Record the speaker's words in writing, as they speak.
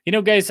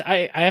Guys,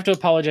 I have to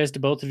apologize to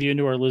both of you and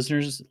to our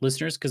listeners,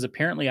 because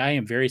apparently I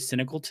am very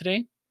cynical today,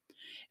 and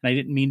I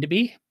didn't mean to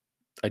be.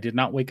 I did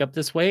not wake up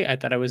this way. I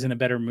thought I was in a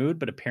better mood,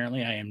 but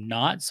apparently I am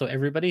not. So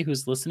everybody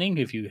who's listening,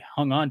 if you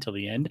hung on till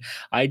the end,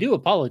 I do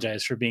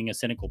apologize for being a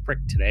cynical prick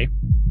today.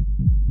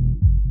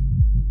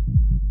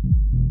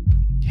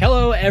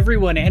 Hello,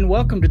 everyone, and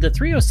welcome to the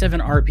 307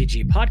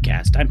 RPG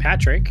podcast. I'm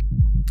Patrick.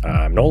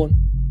 I'm Nolan.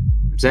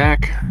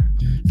 Zach.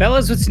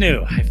 Fellas, what's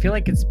new? I feel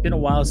like it's been a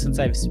while since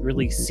I've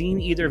really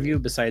seen either of you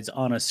besides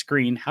on a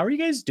screen. How are you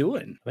guys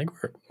doing? I think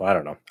I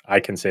don't know.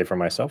 I can say for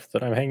myself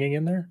that I'm hanging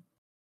in there.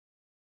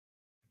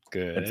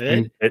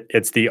 Good.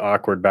 It's the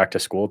awkward back to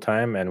school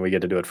time, and we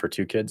get to do it for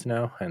 2 kids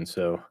now. And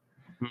so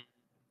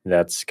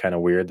that's kind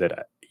of weird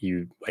that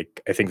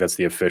I think that's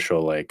the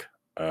official, what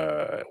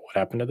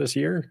happened to this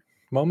year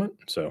moment.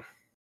 So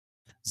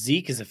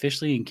Zeke is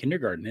officially in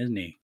kindergarten, isn't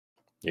he?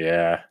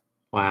 Yeah.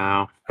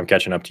 Wow. I'm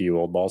catching up to you,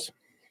 old balls.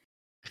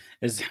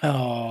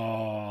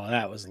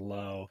 That was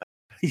low.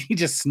 He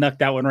just snuck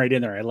that one right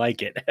in there. I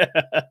like it.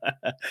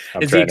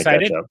 I'm Is he trying to catch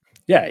excited? up.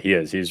 Yeah, he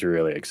is. He's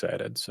really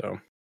excited. So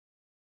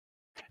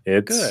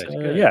it's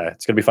Good. yeah,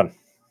 it's gonna be fun.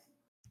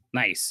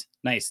 Nice.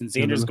 And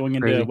Xander's going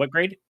into Crazy. what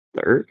grade?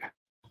 Third.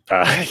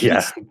 I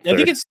Yeah.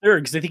 think it's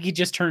third because I think he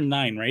just turned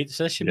 9, right?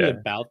 So that should be Yeah.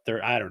 about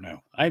third. I don't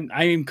know.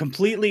 I am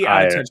completely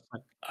out of touch.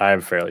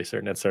 I'm fairly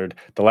certain it's third.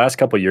 The last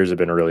couple of years have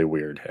been really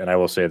weird, and I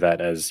will say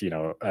that as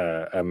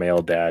a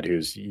male dad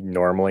who's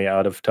normally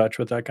out of touch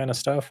with that kind of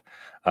stuff.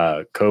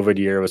 COVID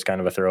year was kind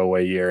of a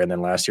throwaway year, and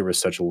then last year was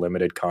such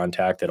limited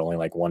contact that only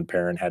like one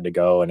parent had to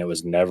go, and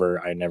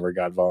I never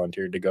got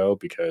volunteered to go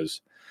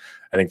because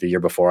I think the year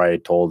before I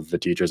told the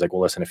teachers, like,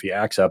 well, listen, if he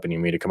acts up and you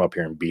need me to come up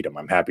here and beat him,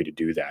 I'm happy to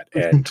do that.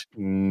 And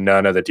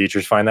none of the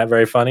teachers find that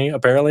very funny,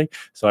 apparently.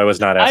 So I was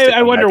not asked.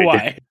 I wonder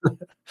why.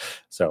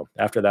 So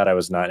after that, I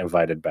was not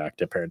invited back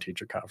to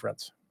parent-teacher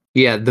conference.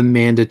 Yeah, the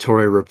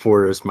mandatory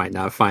reporters might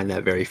not find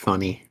that very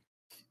funny.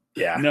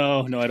 Yeah.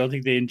 No, I don't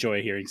think they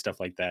enjoy hearing stuff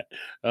like that.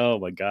 Oh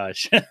my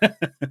gosh.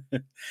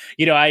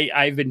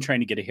 I've been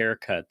trying to get a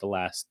haircut the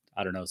last,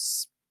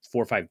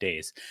 4 or 5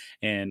 days.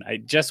 And I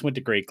just went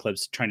to Great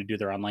Clips trying to do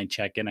their online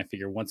check-in. I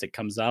figure once it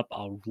comes up,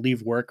 I'll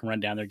leave work and run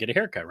down there, get a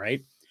haircut,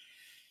 right?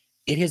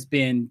 It has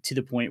been to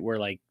the point where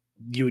like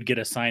you would get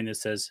a sign that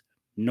says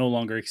no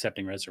longer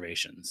accepting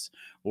reservations,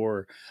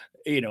 or,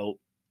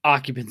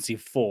 occupancy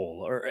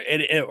full,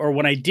 or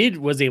when I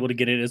was able to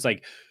get it, it's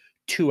like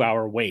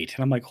 2-hour wait.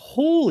 And I'm like,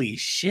 holy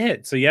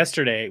shit. So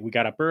yesterday we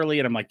got up early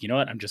and I'm like, you know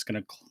what? I'm just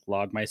going to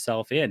log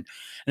myself in. And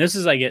this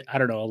is like,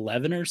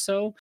 11 or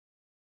so.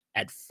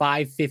 At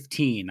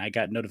 5:15, I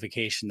got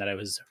notification that I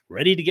was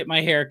ready to get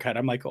my hair cut.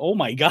 I'm like, oh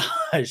my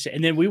gosh.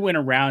 And then we went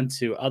around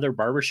to other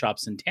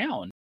barbershops in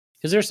town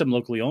because there's some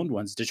locally owned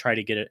ones to try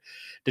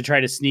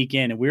to sneak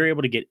in. And we were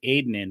able to get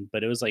Aiden in,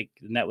 but it was like,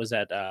 and that was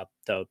at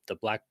the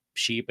Black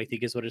Sheep, I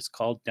think is what it's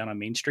called, down on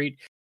Main Street.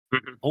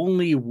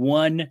 Only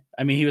one.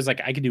 I mean, he was like,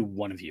 I can do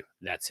one of you.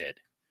 That's it.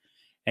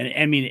 And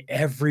I mean,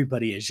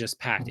 everybody is just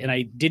packed. And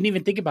I didn't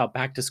even think about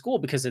back to school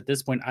because at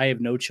this point I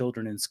have no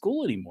children in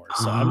school anymore.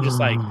 So I'm just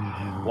like,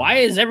 why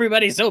is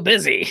everybody so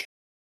busy?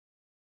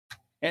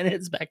 And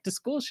it's back to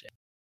school shit.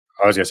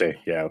 I was gonna say,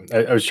 yeah.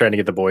 I was trying to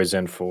get the boys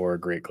in for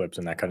Great Clips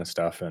and that kind of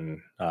stuff,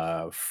 and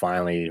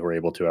finally we're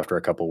able to after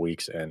a couple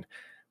weeks. And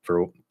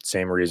for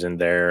same reason,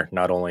 there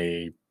not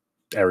only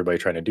everybody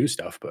trying to do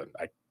stuff, but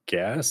I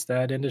guess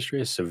that industry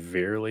is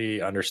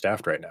severely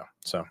understaffed right now.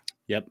 So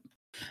Yep.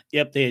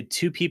 They had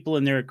 2 people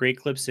in there at Great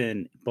Clips,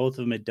 and both of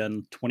them had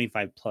done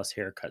 25 plus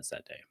haircuts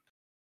that day.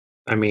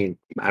 I mean,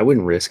 I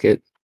wouldn't risk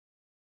it.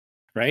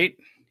 Right?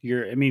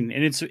 And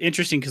it's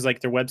interesting because like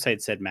their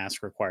website said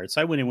mask required.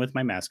 So I went in with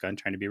my mask on,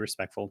 trying to be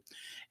respectful.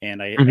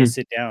 And I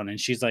sit down and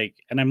she's like,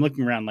 and I'm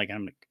looking around like,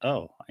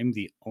 oh, I'm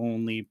the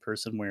only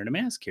person wearing a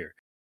mask here,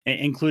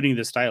 including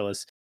the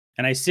stylist.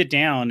 And I sit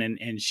down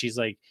and she's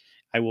like,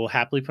 I will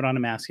happily put on a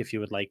mask if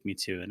you would like me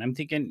to. And I'm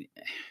thinking,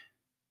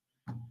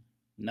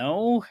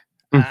 no,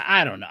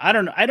 I don't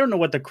know. I don't know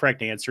what the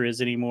correct answer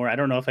is anymore. I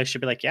don't know if I should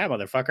be like, yeah,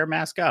 motherfucker,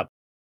 mask up.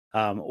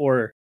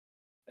 Or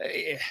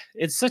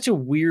it's such a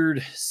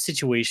weird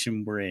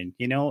situation we're in,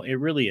 it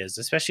really is,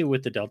 especially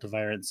with the Delta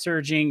variant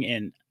surging.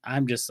 And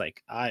I'm just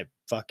like, I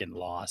fucking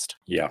lost.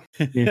 yeah.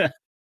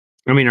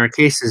 I mean, our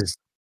cases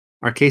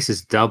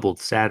doubled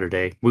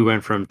Saturday. We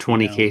went from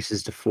 20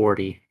 cases to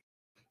 40.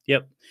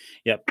 Yep.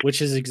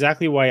 Which is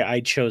exactly why I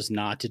chose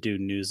not to do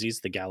Newsies,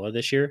 the gala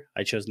this year.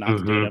 I chose not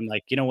to do it. I'm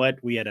like, you know what?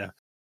 We had a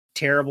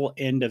terrible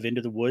end of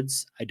Into the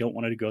Woods. I don't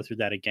want to go through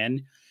that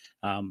again.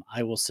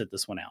 I will sit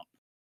this one out.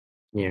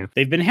 Yeah.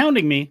 They've been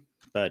hounding me,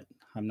 but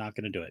I'm not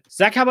going to do it.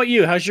 Zach, how about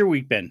you? How's your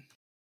week been?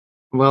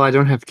 Well, I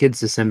don't have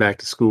kids to send back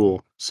to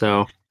school,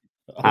 so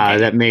I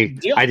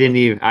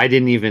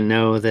didn't even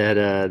know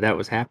that that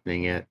was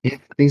happening yet. Yeah,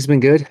 things have been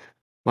good.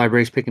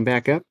 Library's picking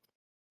back up.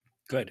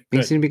 Good.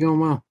 Things seem to be going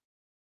well.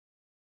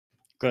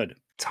 Good.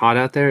 It's hot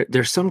out there.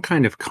 There's some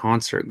kind of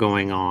concert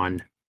going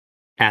on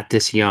at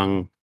this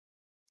young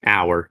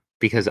hour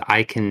because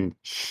I can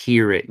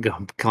hear it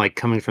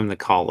coming from the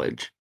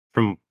college,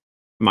 from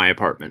my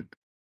apartment.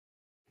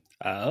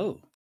 Oh.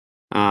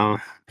 Uh, Oh,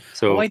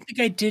 so I think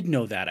I did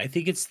know that. I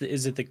think is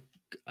it the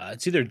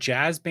it's either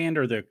jazz band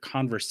or the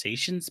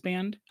conversations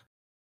band?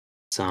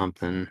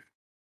 something.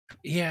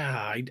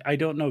 Yeah, I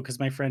don't know because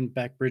my friend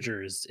Beck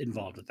Bridger is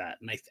involved with that,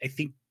 and I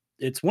think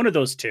it's one of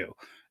those 2,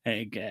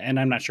 and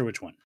I'm not sure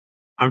which one.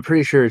 I'm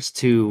pretty sure it's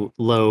too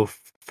low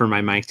for my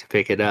mic to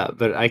pick it up,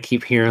 but I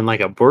keep hearing like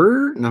a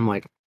brrr, and I'm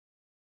like,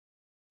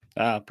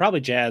 Probably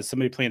jazz,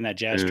 somebody playing that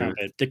jazz "Mm,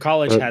 trumpet. The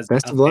college but has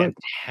best a of luck."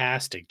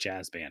 fantastic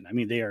jazz band. I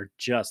mean, they are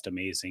just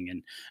amazing,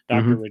 and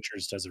Dr. Mhm.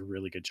 Richards does a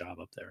really good job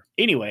up there.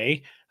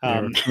 Anyway,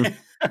 Yeah.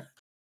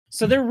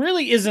 so there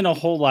really isn't a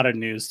whole lot of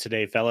news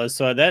today, fellas.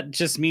 So that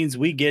just means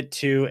we get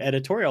to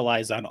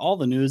editorialize on all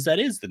the news that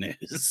is the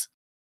news.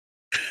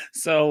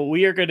 So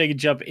we are going to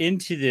jump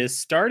into this,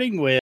 starting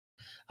with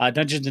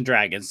Dungeons and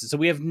Dragons. So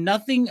we have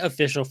nothing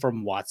official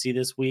from WotC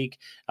this week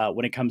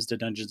when it comes to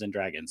Dungeons and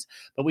Dragons,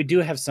 but we do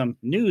have some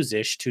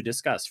news-ish to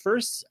discuss.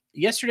 First,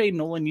 yesterday,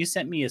 Nolan, you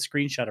sent me a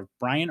screenshot of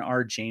Brian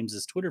R.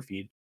 James's Twitter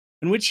feed,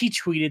 in which he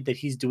tweeted that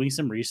he's doing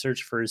some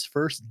research for his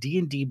first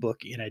D&D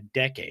book in a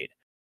decade.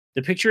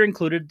 The picture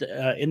included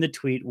in the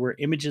tweet were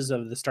images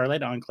of the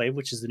Starlight Enclave,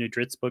 which is the new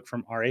Dritz book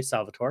from R.A.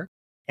 Salvatore,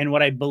 and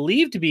what I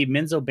believe to be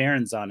Menzo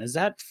Berenzon. Is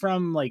that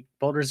from like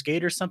Baldur's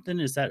Gate or something?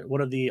 Is that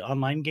one of the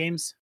online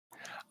games?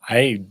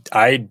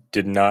 I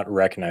did not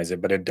recognize it,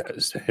 but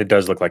it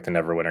does look like the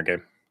Neverwinter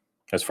game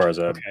as far as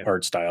a Okay.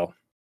 art style.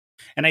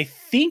 And I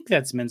think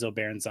that's Menzo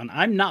Berenzon.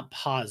 I'm not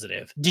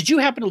positive. Did you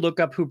happen to look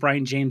up who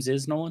Brian James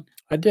is, Nolan?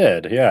 I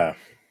did, yeah.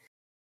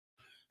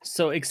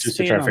 So Just to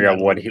try expand to on figure that out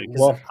a what little he bit because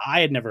well,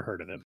 I had never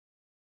heard of him.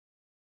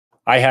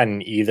 I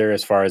hadn't either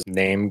as far as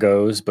name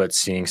goes, but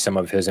seeing some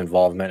of his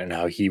involvement and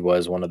how he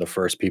was one of the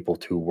first people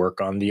to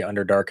work on the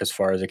Underdark as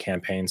far as a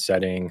campaign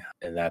setting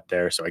and that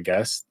there. So I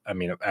guess I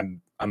mean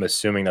I'm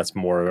assuming that's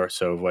more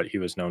so what he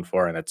was known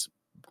for, and that's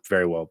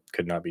very well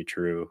could not be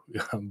true.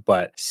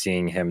 But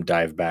seeing him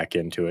dive back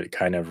into it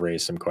kind of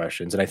raised some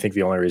questions. And I think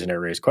the only reason it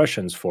raised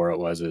questions for it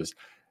was is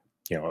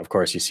of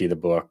course, you see the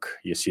book,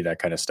 you see that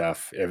kind of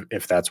stuff.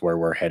 If that's where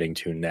we're heading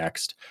to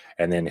next,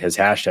 and then his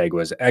hashtag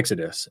was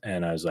Exodus,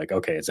 and I was like,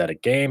 okay, is that a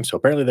game? So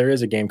apparently, there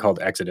is a game called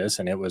Exodus,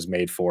 and it was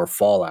made for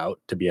Fallout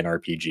to be an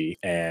RPG,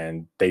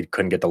 and they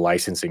couldn't get the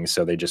licensing,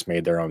 so they just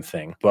made their own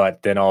thing.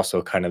 But then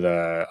also, kind of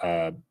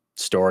the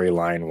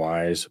storyline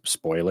wise,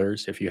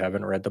 spoilers if you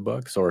haven't read the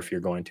books, or if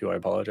you're going to, I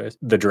apologize.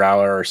 The Drow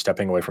are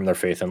stepping away from their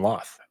faith in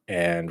Loth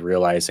and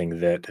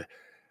realizing that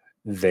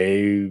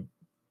they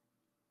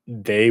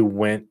they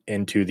went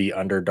into the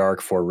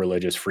Underdark for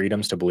religious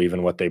freedoms to believe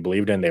in what they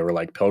believed in. They were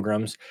like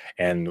pilgrims,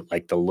 and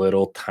like the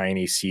little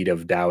tiny seed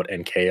of doubt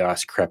and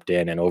chaos crept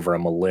in, and over a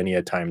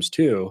millennia times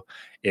two,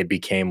 it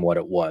became what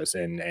it was.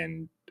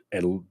 And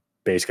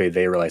basically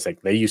they realized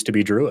like they used to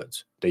be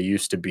druids. They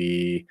used to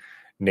be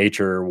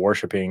nature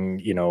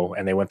worshiping,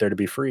 and they went there to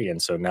be free. And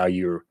so now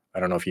I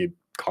don't know if you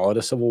call it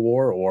a civil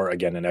war or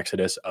again an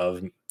exodus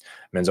of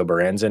Menzo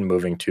Berenzon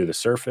moving to the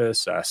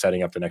surface,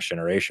 setting up the next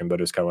generation.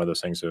 But it was kind of one of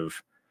those things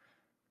of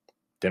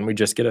didn't we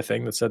just get a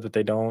thing that said that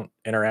they don't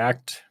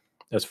interact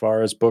as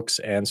far as books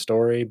and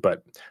story?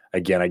 But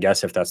again, I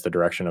guess if that's the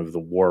direction of the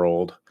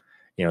world,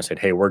 said,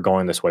 hey, we're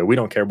going this way. We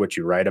don't care what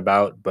you write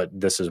about, but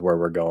this is where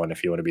we're going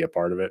if you want to be a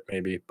part of it,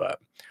 maybe. But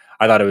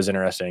I thought it was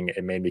interesting.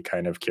 It made me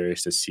kind of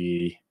curious to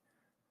see.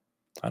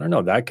 I don't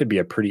know. That could be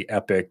a pretty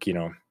epic,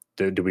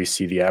 do we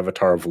see the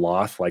avatar of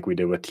Loth like we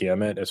did with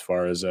Tiamat as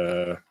far as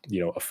a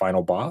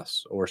final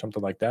boss or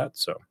something like that?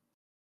 So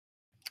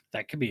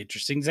That could be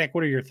interesting. Zach,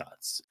 what are your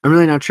thoughts? I'm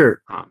really not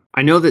sure.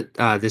 I know that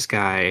this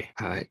guy.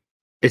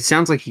 It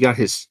sounds like he got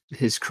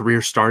his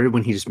career started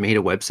when he just made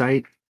a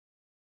website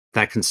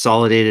that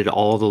consolidated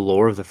all the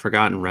lore of the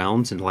Forgotten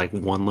Realms into like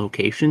one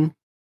location.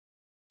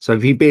 So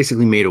he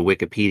basically made a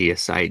Wikipedia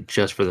site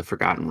just for the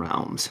Forgotten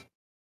Realms.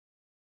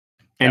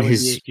 And That would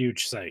be a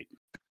huge site.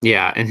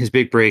 yeah, and his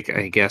big break,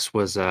 I guess,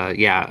 was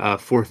a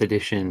fourth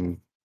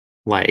edition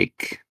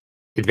like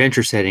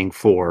adventure setting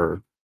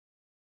for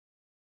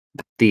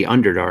the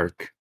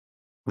Underdark,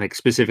 like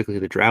specifically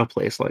the Drow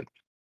place. Like,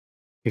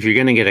 if you're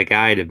gonna get a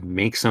guy to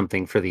make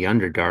something for the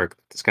Underdark,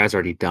 this guy's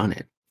already done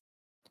it.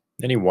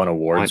 then he won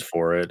awards What?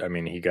 for it. I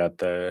mean, he got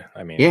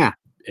Yeah,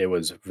 it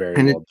was very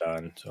and well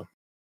done. So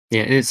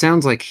yeah, and it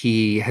sounds like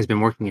he has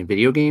been working in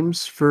video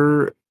games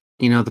for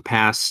the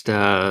past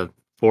 4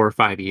 or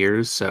 5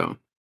 years. So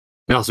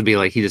it also be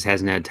like he just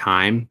hasn't had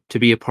time to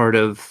be a part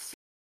of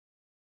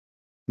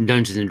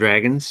Dungeons and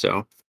Dragons.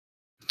 So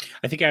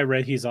I think I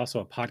read he's also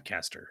a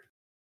podcaster.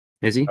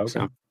 is he? okay.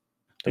 So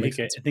That makes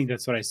sense. I think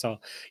that's what I saw.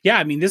 Yeah,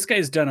 I mean, this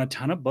guy's done a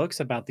ton of books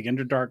about the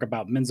Underdark,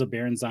 about Menzo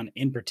Berenzon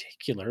in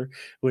particular,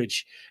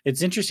 which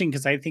it's interesting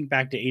because I think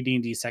back to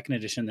AD&D second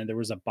edition, and there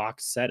was a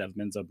box set of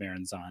Menzo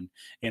Berenzon,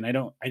 and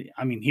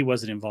I mean, he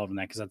wasn't involved in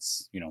that because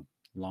that's,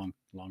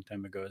 long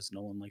time ago, as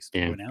Nolan likes to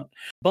yeah, point out.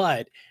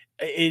 But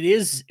it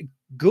is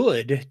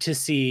good to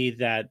see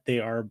that they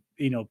are,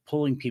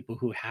 pulling people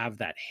who have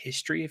that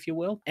history, if you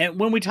will. And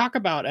when we talk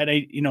about,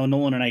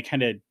 Nolan and I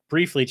kind of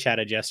briefly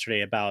chatted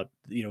yesterday about,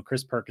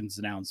 Chris Perkins'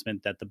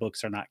 announcement that the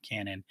books are not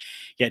canon,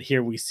 yet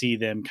here we see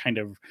them kind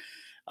of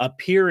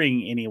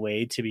appearing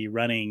anyway to be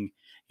running,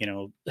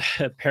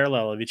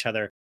 parallel of each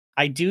other.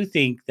 I do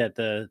think that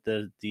the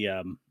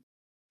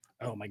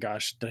oh my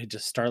gosh, did I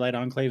just Starlight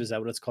Enclave? Is that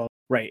what it's called?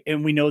 Right.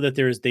 And we know that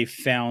they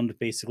found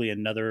basically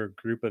another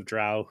group of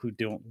drow who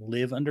don't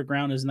live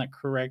underground. Isn't that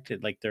correct?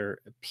 Like they're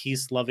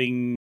peace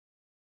loving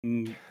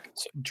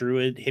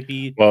druid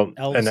hippie Well,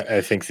 elves. and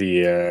I think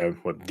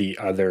the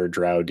other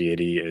drow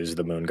deity is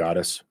the moon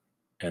goddess.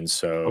 And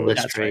so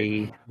That's right.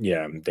 Lystri.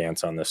 yeah,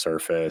 dance on the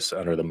surface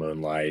under the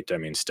moonlight. I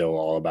mean, still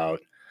all about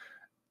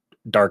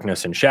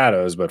darkness and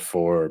shadows, but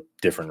for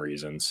different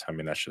reasons. I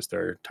mean, that's just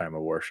their time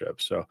of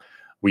worship. So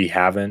we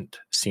haven't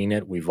seen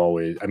it.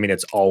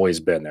 It's always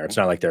been there. It's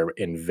not like they're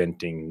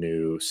inventing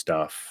new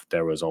stuff.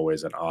 There was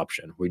always an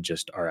option. We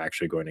just are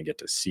actually going to get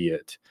to see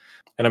it.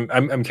 And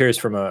I'm curious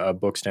from a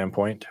book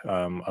standpoint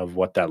of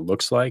what that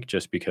looks like,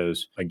 just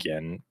because,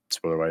 again,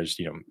 spoiler wise,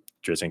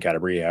 Drizzt and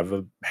Catti have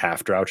a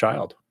half drow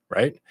child,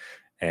 right?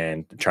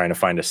 And trying to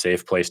find a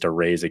safe place to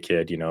raise a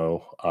kid,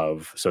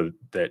 so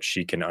that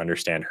she can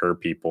understand her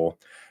people.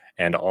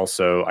 And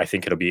also, I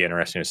think it'll be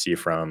interesting to see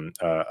from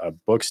a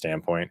book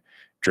standpoint,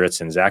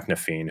 Drizzt and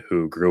Zaknafine,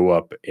 who grew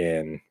up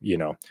in,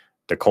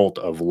 the cult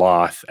of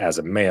Loth as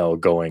a male,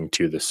 going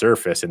to the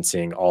surface and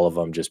seeing all of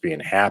them just being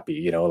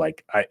happy.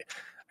 Like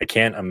I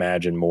can't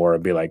imagine more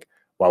and be like,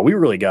 wow, we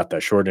really got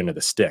the short end of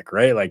the stick,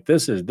 right? Like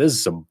this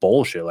is some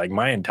bullshit. Like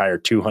my entire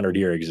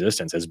 200-year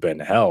existence has been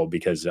hell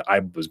because I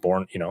was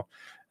born,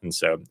 and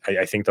so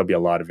I think there'll be a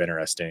lot of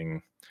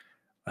interesting,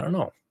 I don't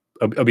know.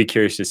 I'll be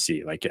curious to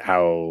see like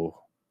how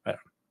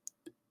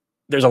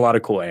there's a lot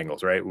of cool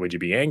angles, right? Would you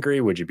be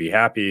angry? Would you be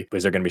happy?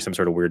 Is there going to be some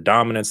sort of weird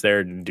dominance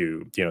there?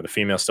 Do, the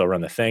females still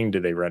run the thing? Do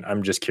they run?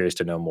 I'm just curious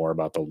to know more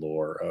about the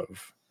lore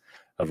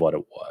of what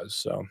it was.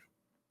 So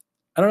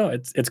I don't know.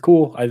 It's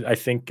cool. I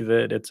think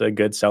that it's a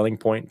good selling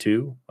point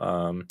too.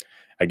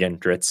 Again,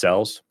 Drizzt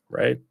sells,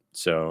 right?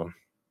 So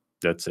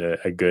that's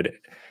a good,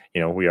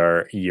 we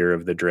are year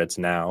of the Drizzt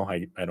now.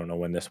 I don't know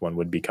when this one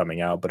would be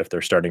coming out, but if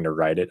they're starting to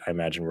write it, I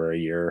imagine we're a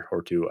year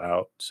or two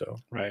out. So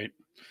right.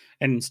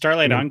 And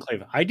Starlight Yeah.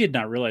 Enclave, I did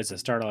not realize that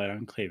Starlight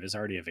Enclave is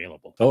already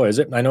available. Oh, is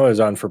it? I know it was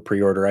on for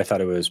pre-order. I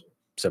thought it was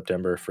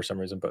September for some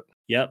reason, but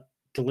Yep.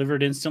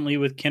 Delivered instantly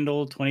with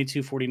Kindle,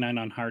 $22.49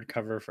 on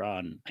hardcover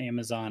on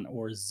Amazon,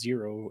 or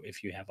 $0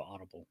 if you have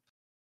Audible.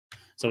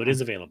 So it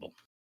is available.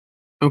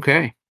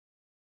 Okay.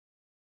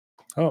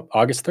 oh,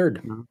 August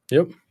 3rd. Mhm.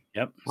 Yep.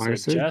 Yep. So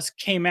August it 3rd. just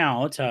came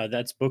out.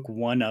 That's book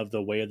 1 of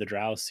the Way of the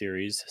Drow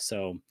series.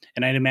 So,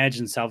 and I'd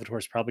imagine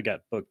Salvatore's probably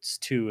got books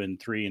 2 and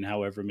 3 and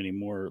however many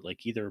more,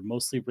 like either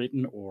mostly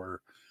written or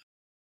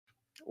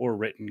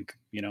written,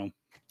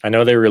 I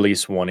know they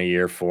release one a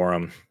year for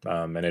him,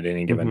 and at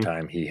any given Mhm.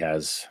 time, he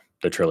has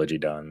the trilogy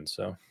done.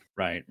 So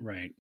Right.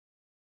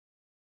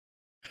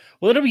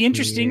 Well, it'll be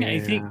interesting. I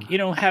Yeah.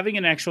 think, having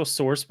an actual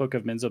source book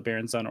of Menzo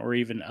Berensson or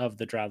even of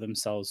the Drow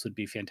themselves would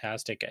be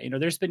fantastic.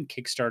 There's been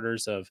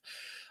Kickstarters of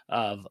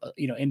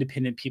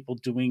independent people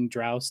doing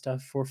Drow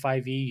stuff for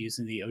 5e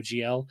using the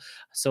OGL.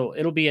 So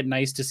it'll be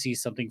nice to see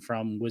something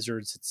from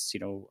Wizards. It's,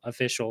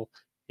 official,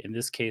 in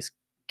this case,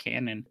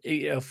 canon,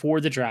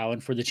 for the Drow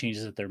and for the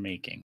changes that they're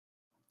making.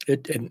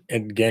 and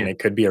again, Yeah. it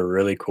could be a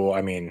really cool.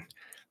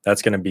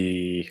 That's going to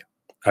be.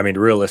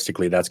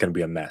 Realistically, that's going to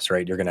be a mess,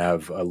 right? You're going to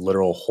have a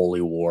literal holy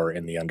war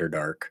in the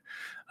Underdark.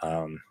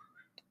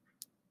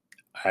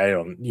 I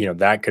don't,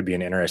 that could be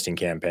an interesting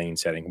campaign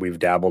setting. We've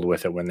dabbled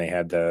with it when they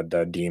had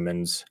the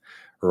demons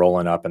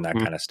rolling up and that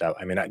Mhm. kind of stuff.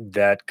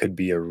 That could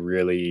be a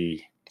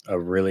really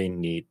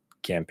neat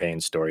campaign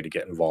story to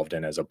get involved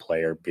in as a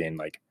player, being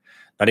like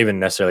not even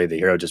necessarily the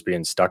hero, just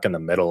being stuck in the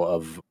middle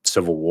of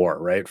civil war,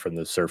 right? From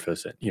the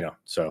surface,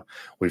 so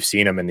we've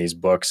seen them in these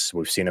books,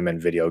 we've seen them in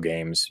video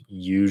games.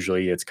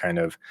 Usually it's kind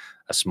of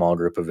a small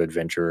group of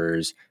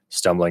adventurers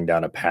stumbling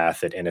down a path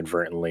that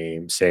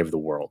inadvertently save the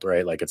world,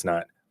 right? Like it's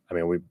not, I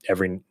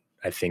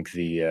think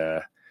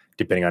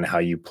depending on how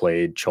you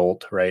played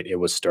Cholt, right, it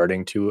was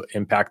starting to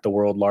impact the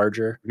world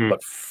larger, Mhm.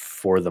 but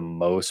for the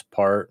most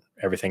part,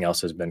 everything else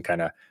has been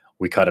kind of,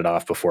 we cut it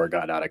off before it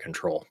got out of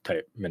control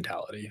type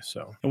mentality.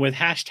 So And with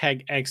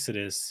hashtag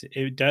Exodus,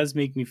 it does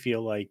make me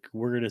feel like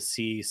we're going to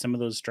see some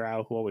of those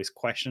Drow who always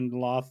questioned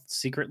Loth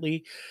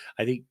secretly.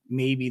 I think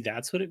maybe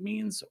that's what it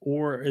means.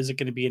 Or is it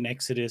going to be an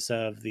exodus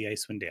of the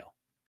Icewind Dale?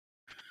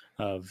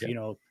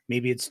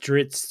 Maybe it's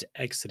Drizzt's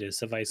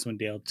exodus of Icewind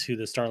Dale to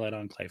the Starlight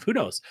Enclave. Who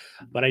knows?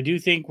 But I do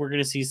think we're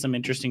going to see some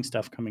interesting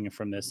stuff coming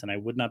from this. And I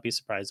would not be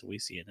surprised if we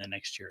see it in the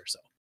next year or so.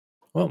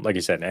 well, like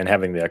you said, and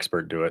having the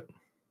expert do it,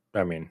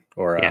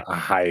 or Yeah. a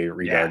high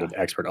regarded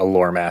expert, a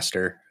lore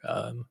master,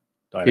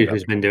 Dude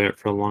who's been doing it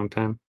for a long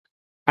time.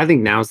 I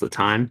think now's the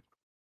time.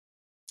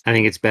 I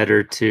think it's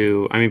better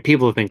to.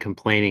 People have been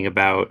complaining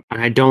about,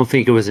 and I don't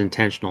think it was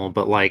intentional,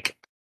 but like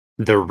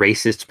the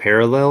racist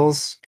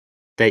parallels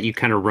that you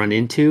kind of run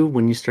into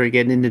when you start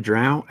getting into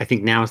Drow. I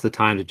think now is the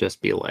time to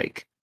just be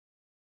like,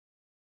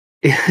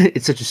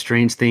 it's such a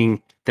strange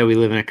thing that we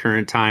live in a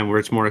current time where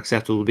it's more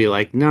acceptable to be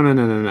like, no,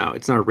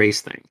 it's not a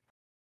race thing.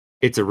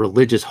 it's a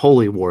religious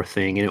holy war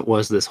thing, and it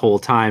was this whole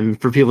time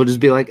for people to just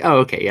be like, "Oh,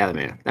 okay, yeah,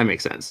 man, that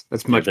makes sense.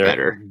 That's much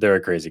better." They're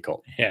a crazy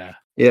cult. Yeah.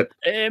 Yep.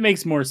 It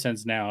makes more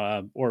sense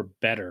now, or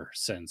better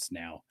sense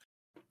now.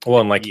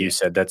 Well, and like Yeah. you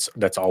said, that's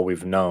all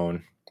we've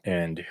known,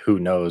 and who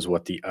knows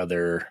what the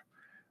other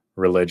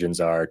religions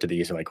are to the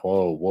east. Like,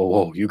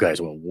 whoa, you guys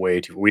went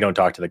way too. We don't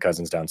talk to the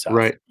cousins down south,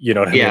 Right. You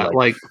know what I Yeah, mean?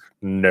 like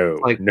no,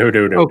 like no.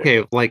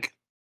 okay, like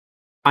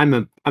I'm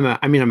a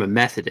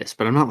Methodist,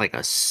 but I'm not like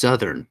a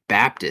Southern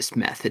Baptist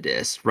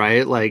Methodist,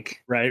 right?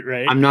 Like Right.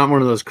 I'm not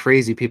one of those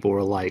crazy people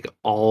where like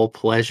all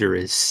pleasure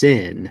is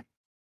sin.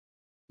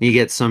 You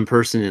get some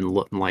person in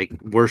like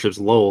worships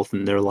Lowell,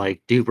 and they're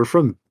like, "Dude, we're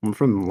from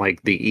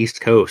like the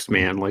East Coast,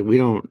 man. Like we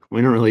don't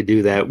really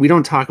do that. We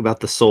don't talk about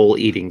the soul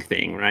eating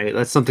thing, right?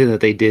 That's something that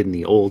they did in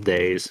the old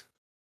days."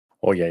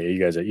 Oh yeah, you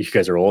guys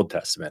are Old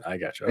Testament. I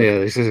got you. Okay. Yeah,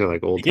 these are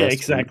like Old Yeah,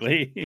 Testament.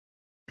 exactly.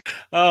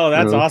 Oh,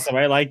 that's No. awesome.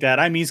 I like that.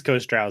 I'm East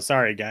Coast Strauss.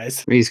 Sorry,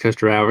 guys. East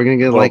Coast route. We're gonna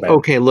get Well, like, man.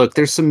 okay, look,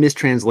 there's some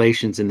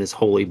mistranslations in this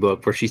holy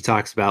book where she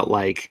talks about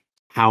like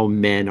how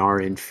men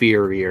are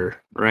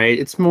inferior, right?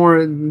 It's more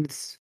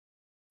it's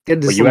get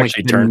into But you some, like,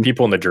 actually turn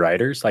people into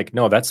deriders? Like,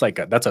 no, that's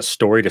that's a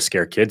story to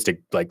scare kids to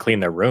like clean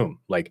their room.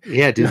 Like,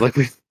 yeah, dude,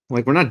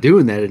 we're not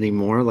doing that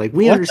anymore. Like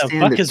we What the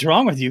understand fuck that is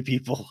wrong with you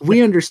people?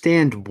 we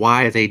understand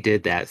why they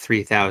did that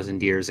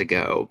 3,000 years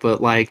ago,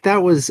 but like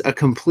that was a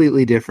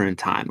completely different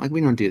time. Like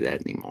we don't do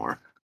that anymore.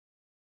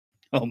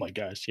 Oh my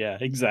gosh. Yeah,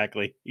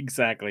 exactly.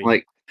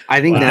 Like I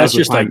think well, Wow. now's that's the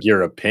just time. like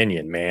your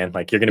opinion, man.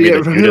 Like you're gonna be Yeah,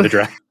 the dude of the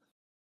drive.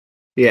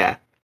 yeah.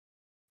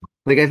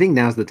 Like I think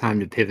now's the time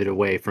to pivot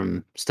away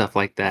from stuff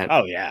like that.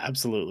 Oh yeah,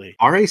 absolutely.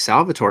 R.A.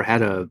 Salvatore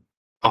had a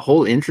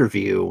whole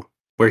interview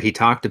where he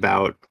talked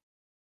about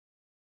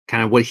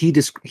kind of what he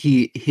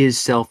his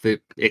self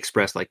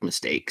expressed like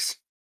mistakes.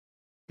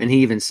 And he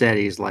even said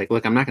he's like,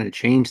 "Look, I'm not going to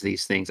change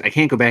these things. I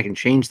can't go back and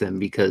change them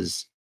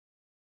because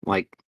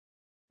like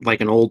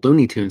an old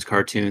Looney Tunes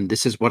cartoon,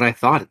 this is what I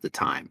thought at the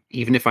time,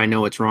 even if I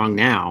know it's wrong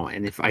now,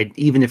 and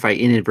even if I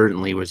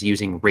inadvertently was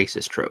using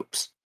racist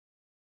tropes."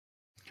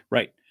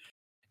 Right.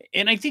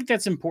 And I think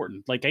that's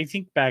important. Like I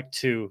think back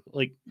to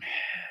like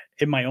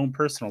in my own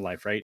personal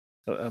life, right?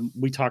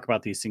 We talk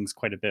about these things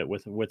quite a bit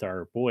with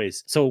our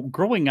boys. So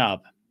growing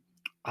up,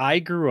 I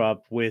grew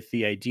up with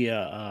the idea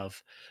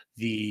of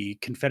the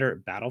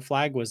Confederate battle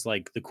flag was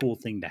like the cool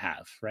thing to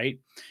have, right?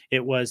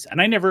 It was,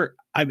 and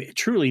I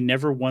truly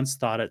never once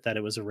thought that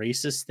it was a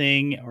racist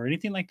thing or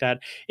anything like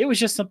that. It was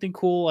just something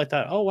cool. I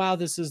thought, oh wow,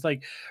 this is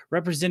like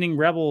representing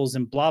rebels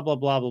and blah blah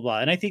blah blah blah.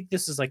 And I think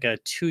this is like a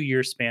 2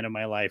 year span of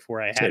my life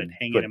where I had it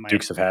hanging What in my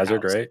Dukes of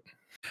Hazard, house. right?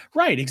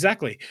 Right,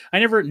 exactly. I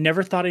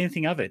never thought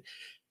anything of it.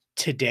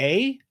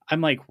 Today,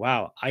 I'm like,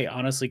 wow, I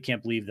honestly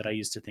can't believe that I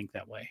used to think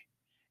that way.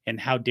 And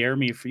how dare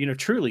me for,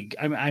 truly,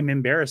 I'm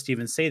embarrassed to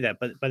even say that.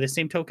 But by the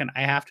same token,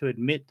 I have to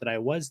admit that I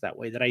was that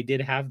way, that I did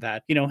have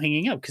that,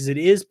 hanging up because it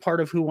is part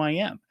of who I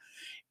am.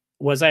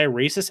 Was I a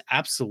racist?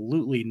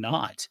 Absolutely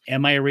not.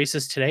 Am I a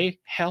racist today?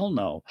 Hell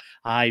no.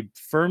 I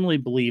firmly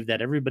believe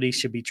that everybody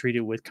should be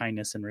treated with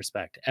kindness and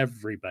respect.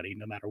 Everybody,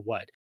 no matter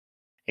what.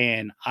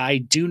 And I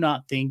do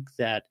not think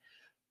that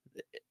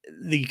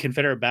the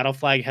Confederate battle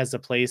flag has a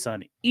place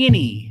on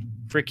any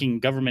freaking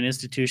government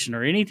institution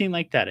or anything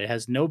like that. It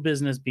has no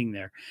business being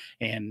there,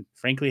 and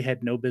frankly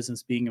had no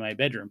business being in my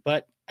bedroom,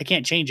 but I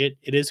can't change it.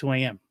 It is who I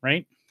am,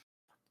 right?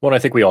 Well, I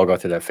think we all go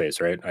through that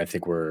phase, right? I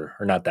think or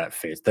not that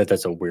phase.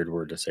 That's a weird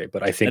word to say,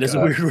 but I That think is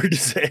a weird word to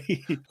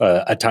say.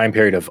 a time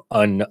period of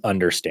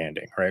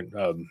understanding, right?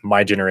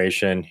 My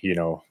generation,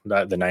 the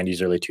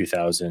 90s, early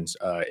 2000s,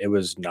 it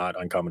was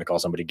not uncommon to call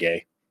somebody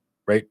gay,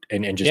 right?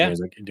 And just Yeah. means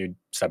like, dude,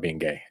 stop being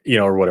gay,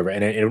 or whatever.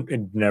 And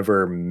it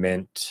never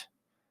meant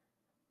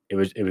it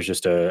was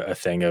just a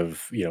thing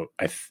of,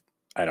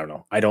 I don't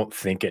know. I don't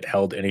think it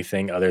held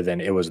anything other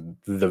than it was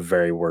the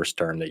very worst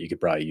term that you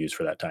could probably use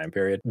for that time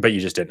period. But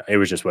you just didn't. It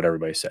was just what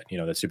everybody said.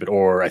 That's stupid.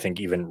 Or I think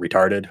even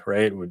retarded,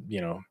 right?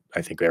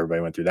 I think everybody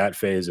went through that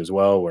phase as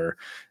well where,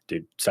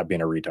 dude, stop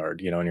being a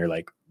retard, and you're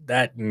like,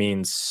 that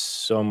means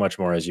so much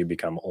more as you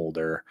become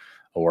older.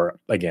 Or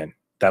again,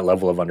 that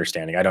level of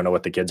understanding. I don't know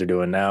what the kids are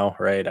doing now,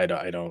 right? I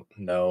don't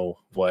know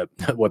what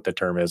what the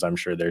term is. I'm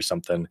sure there's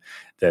something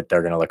that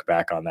they're going to look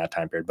back on that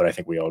time period. But I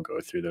think we all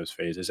go through those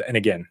phases. And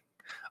again,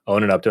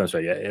 owning up to him. So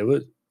yeah,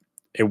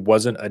 it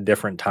wasn't a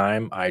different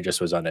time. I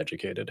just was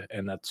uneducated,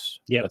 and that's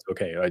Yep. that's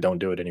okay. I don't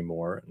do it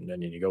anymore, and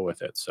then you go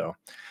with it. So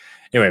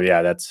anyway,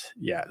 yeah.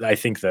 I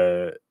think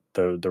the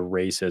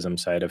racism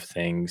side of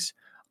things.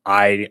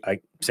 I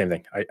same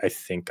thing. I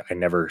think I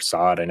never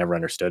saw it. I never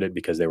understood it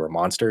because they were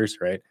monsters,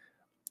 right?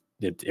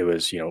 It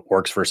was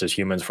orcs versus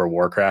humans for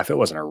Warcraft. It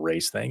wasn't a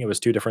race thing. It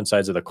was two different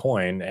sides of the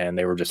coin, and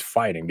they were just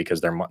fighting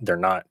because they're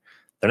not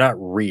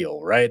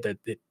real, right?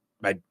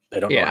 I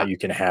don't know how Yeah. you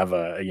can have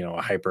a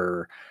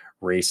hyper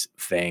race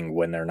thing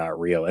when they're not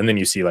real. And then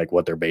you see like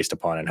what they're based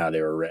upon and how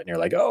they were written. You're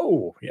like,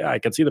 oh yeah, I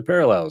can see the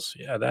parallels.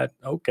 Yeah,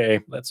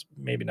 okay. Let's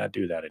maybe not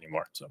do that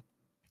anymore. So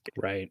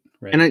Right.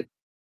 And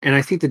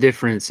I think the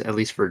difference, at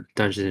least for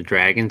Dungeons and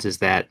Dragons, is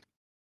that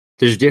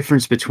there's a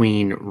difference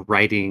between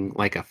writing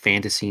like a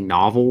fantasy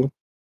novel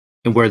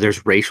and where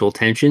there's racial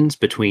tensions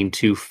between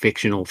two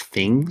fictional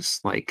things,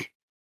 like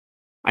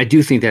I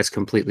do think that's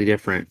completely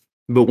different.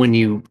 But when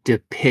you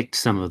depict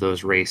some of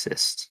those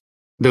races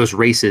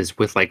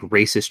with like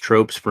racist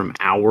tropes from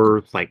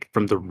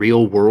from the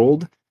real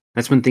world,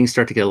 that's when things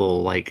start to get a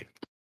little like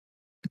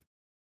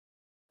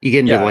you get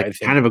into Yeah, like I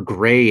think kind of a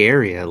gray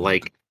area.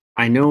 Like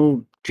I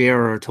know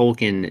J.R.R.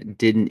 Tolkien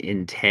didn't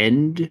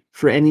intend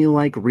for any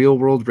like real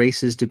world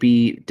races to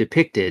be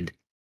depicted,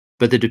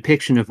 but the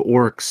depiction of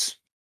orcs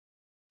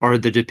are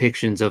the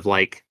depictions of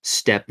like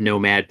steppe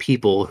nomad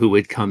people who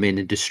would come in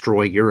and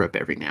destroy Europe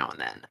every now and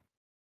then.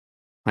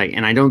 Like,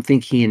 and I don't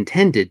think he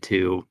intended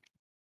to,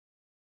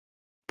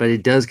 but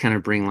it does kind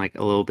of bring like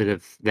a little bit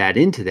of that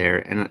into there.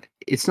 And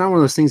it's not one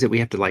of those things that we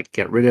have to like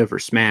get rid of or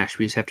smash.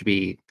 We just have to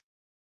be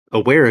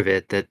aware of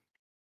it that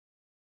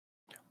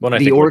when I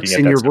the think looking orcs at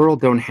in that your stuff,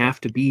 world don't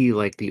have to be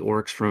like the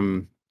orcs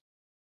from.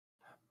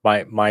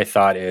 my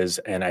thought is,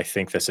 and I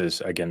think this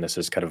is again, this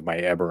is kind of my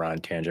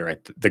Eberron tangent, right?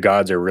 The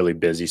gods are really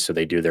busy, so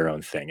they do their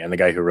own thing. And the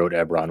guy who wrote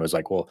Eberron was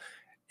like, well,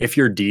 if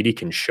your deity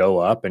can show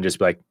up and just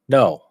be like,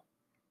 no,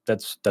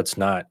 that's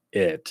not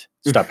it.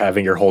 Stop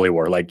having your holy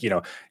war. Like,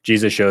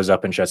 Jesus shows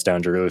up and shuts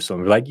down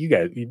Jerusalem. We're like, you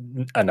guys,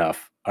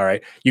 enough. All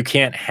right. You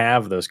can't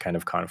have those kind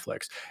of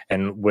conflicts.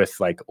 And with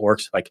like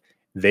orcs, like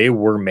they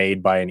were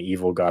made by an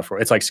evil god for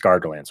it's like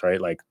Scarglands, right?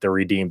 Like the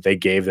redeemed, they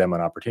gave them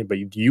an opportunity,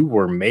 but you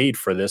were made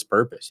for this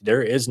purpose.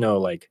 There is no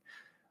like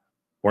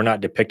we're not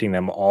depicting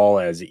them all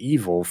as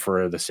evil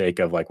for the sake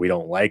of like we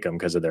don't like them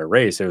because of their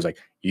race. It was like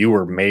you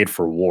were made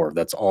for war.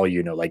 That's all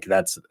you know. Like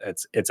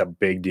it's a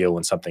big deal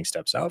when something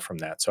steps out from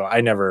that. So I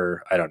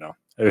don't know.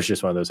 It was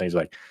just one of those things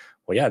like,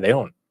 well, yeah, they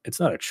don't. It's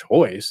not a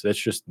choice. That's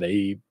just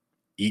they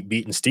eat,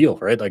 beat, and steal,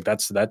 right? Like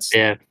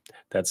Yeah.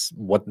 that's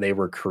what they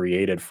were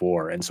created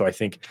for. And so I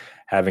think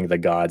having the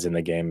gods in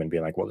the game and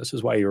being like, well, this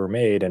is why you were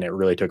made, and it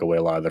really took away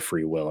a lot of the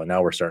free will. And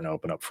now we're starting to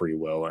open up free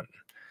will and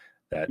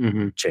that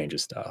Hmm.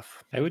 changes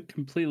stuff. I would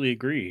completely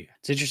agree.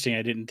 It's interesting.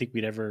 I didn't think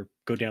we'd ever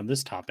go down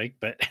this topic,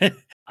 but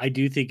I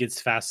do think it's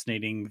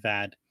fascinating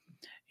that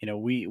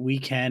we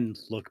can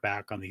look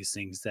back on these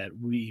things that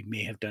we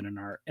may have done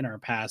in our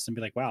past and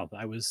be like, wow,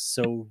 I was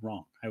so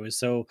wrong. I was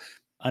so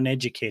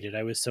uneducated.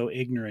 I was so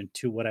ignorant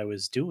to what I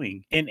was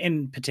doing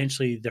and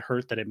potentially the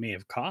hurt that it may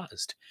have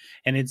caused.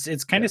 And it's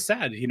kind Yeah. of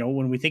sad,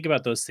 when we think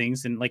about those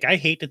things. And like I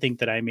hate to think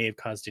that I may have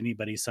caused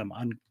anybody some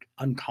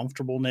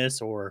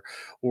uncomfortableness or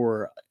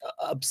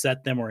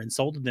upset them or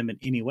insulted them in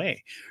any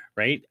way,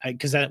 right?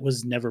 Because that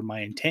was never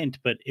my intent.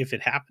 But if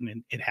it happened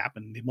and it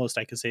happened, the most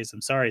I could say is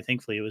I'm sorry.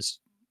 Thankfully it was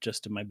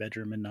just in my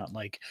bedroom and not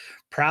like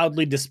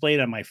proudly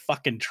displayed on my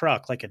fucking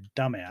truck like a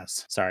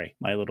dumbass. Sorry,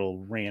 my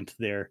little rant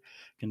there.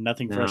 And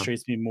nothing No.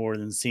 frustrates me more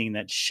than seeing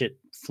that shit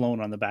flown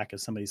on the back of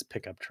somebody's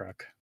pickup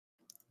truck.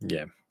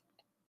 Yeah.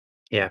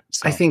 Yeah.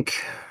 So I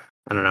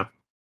don't know.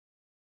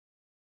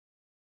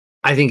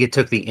 I think it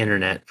took the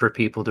internet for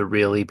people to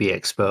really be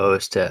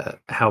exposed to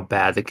how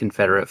bad the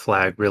Confederate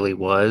flag really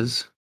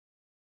was,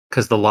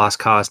 because the lost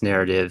cause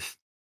narrative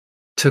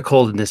took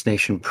hold in this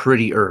nation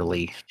pretty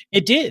early.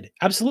 it did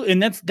absolutely,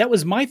 and that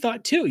was my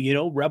thought too.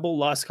 Rebel,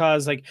 lost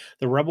cause, like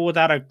the rebel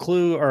without a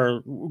clue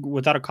or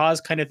without a cause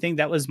kind of thing.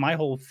 That was my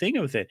whole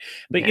thing with it.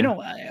 But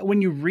Yeah.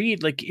 when you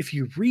read, like if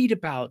you read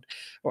about,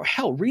 or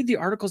hell, read the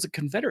Articles of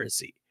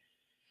Confederacy.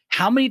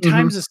 How many Mhm.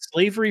 times is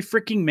slavery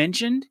freaking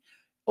mentioned?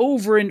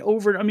 Over and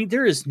over. I mean,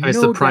 there is It's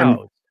the no prime.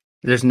 doubt.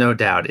 There's no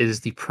doubt it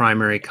is the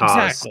primary cause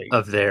Exactly.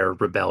 of their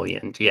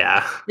rebellion.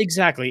 Yeah.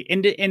 Exactly.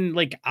 And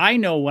like I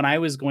know when I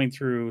was going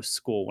through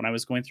school, when I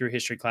was going through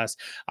history class,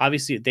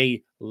 obviously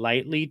they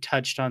lightly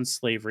touched on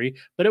slavery,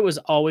 but it was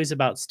always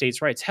about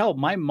states' rights. Hell,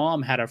 my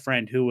mom had a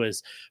friend who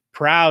was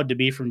proud to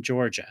be from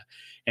Georgia,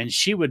 and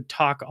she would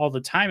talk all the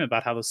time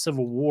about how the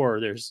Civil War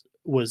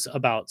was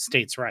about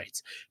states'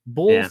 rights.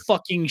 Bull Yeah.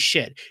 fucking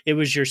shit. It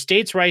was your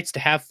states' rights to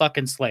have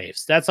fucking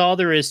slaves. That's all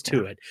there is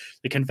to it.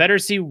 The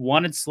Confederacy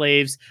wanted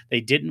slaves. They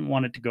didn't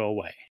want it to go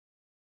away.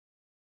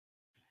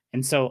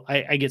 And so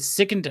I get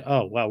sick and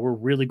oh wow, we're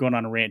really going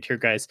on a rant here,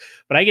 guys.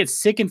 But I get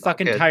sick and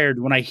fucking Good. tired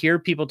when I hear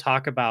people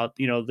talk about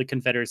the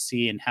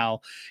Confederacy and how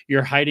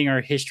you're hiding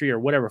our history or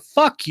whatever.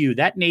 Fuck you.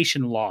 That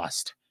nation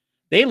lost.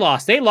 They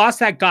lost. They lost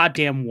that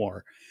goddamn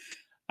war.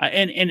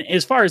 And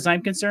as far as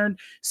I'm concerned,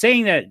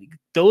 saying that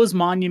those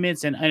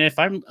monuments and if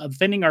I'm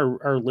offending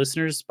our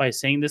listeners by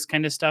saying this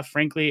kind of stuff,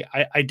 frankly,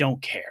 I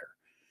don't care.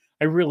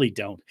 I really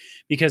don't,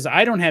 because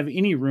I don't have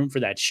any room for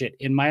that shit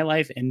in my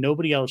life, and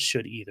nobody else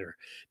should either,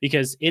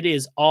 because it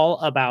is all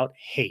about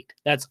hate.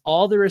 That's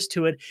all there is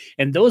to it.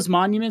 And those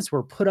monuments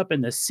were put up in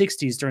the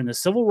 60s during the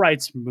civil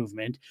rights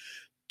movement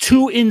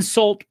to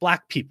insult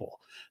black people.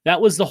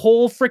 That was the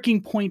whole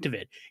freaking point of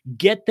it.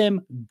 Get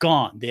them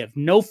gone. They have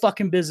no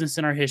fucking business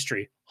in our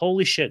history.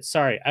 Holy shit.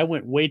 Sorry, I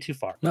went way too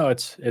far. No,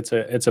 it's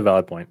a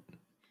valid point.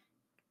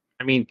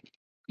 I mean,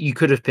 you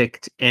could have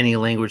picked any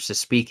language to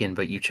speak in,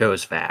 but you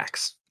chose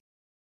facts.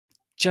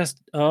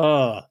 Just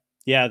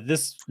yeah,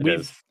 this It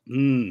we've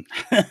is.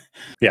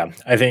 Yeah,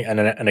 I think, and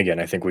again,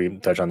 I think we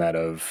touch on that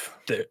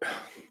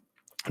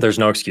there's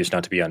no excuse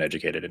not to be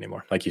uneducated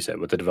anymore. Like you said,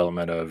 with the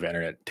development of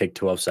internet, take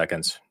 12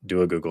 seconds,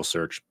 do a Google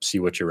search, see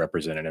what your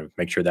representative,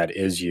 make sure that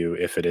is you.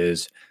 If it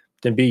is,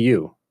 then be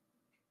you.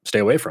 Stay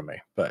away from me,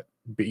 but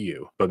be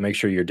you. But make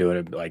sure you're doing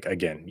it. Like,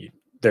 again,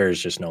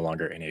 there's just no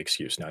longer any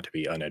excuse not to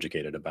be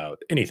uneducated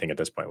about anything at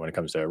this point when it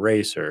comes to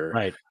race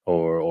Right.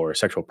 or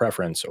sexual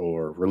preference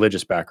or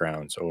religious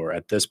backgrounds, or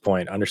at this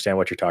point, understand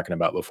what you're talking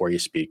about before you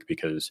speak,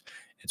 because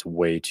it's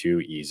way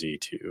too easy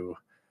to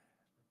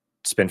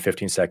spend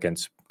 15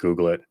 seconds,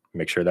 Google it,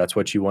 make sure that's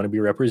what you want to be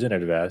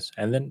representative as,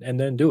 and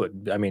then do it.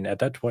 I mean, at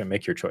that point,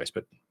 make your choice,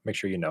 but make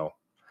sure you know,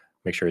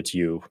 make sure it's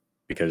you,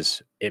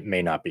 because it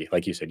may not be.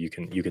 Like you said, you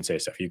can say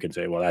stuff. You can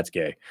say, well, that's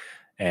gay.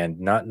 And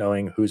not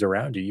knowing who's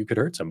around you, you could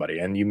hurt somebody,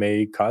 and you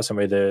may cause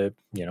somebody to,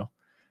 I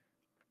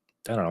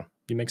don't know,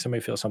 you make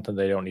somebody feel something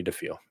they don't need to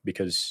feel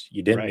because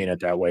you didn't mean Right. it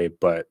that way.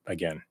 But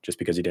again, just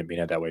because you didn't mean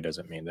it that way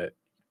doesn't mean that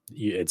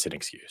it's an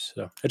excuse.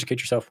 So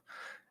educate yourself,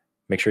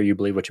 make sure you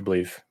believe what you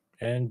believe,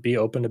 and be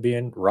open to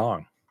being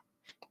wrong.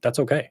 That's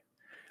okay.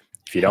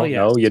 If you Hell don't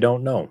know, yes. you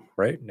don't know,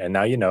 right? And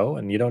now you know,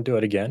 and you don't do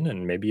it again.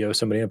 And maybe you owe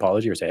somebody an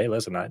apology or say, "Hey,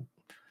 listen, I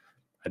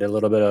did a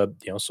little bit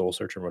of soul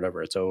search or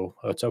whatever. It's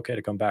okay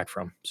to come back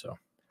from." So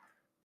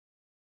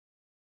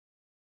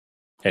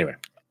anyway,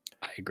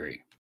 I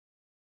agree.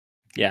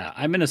 Yeah,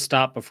 I'm gonna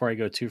stop before I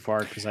go too far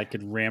because I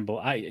could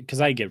ramble.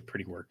 Because I get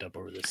pretty worked up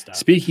over this stuff.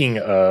 speaking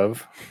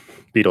of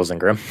Beatles and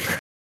Grimm,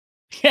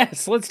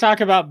 Yes, let's talk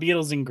about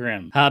Beatles and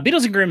Grimm.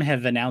 Beatles and Grimm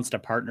have announced a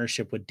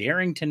partnership with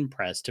Darrington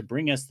Press to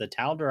bring us the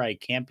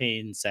Tal'Darai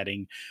campaign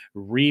setting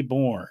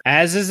Reborn.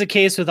 As is the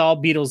case with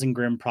all Beatles and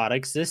Grimm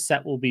products, this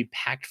set will be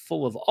packed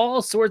full of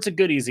all sorts of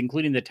goodies,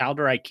 including the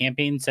Tal'Darai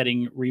campaign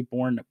setting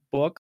Reborn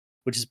book,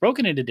 which is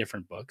broken into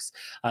different books.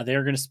 They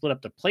are going to split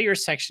up the player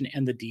section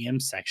and the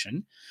DM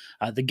section.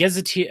 The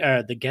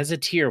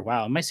Gazetteer.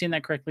 Wow, am I saying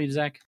that correctly,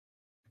 Zach?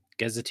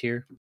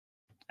 Gazetteer.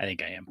 I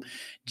think I am.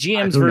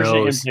 GM's Who version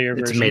and knows? player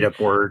It's a version. made up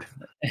word.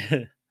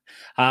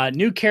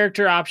 New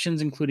character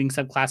options, including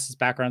subclasses,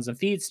 backgrounds, and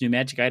feats. New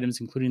magic items,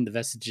 including the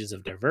vestiges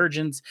of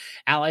divergence,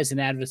 allies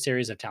and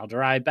adversaries of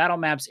Tal'Darai, battle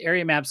maps,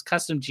 area maps,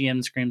 custom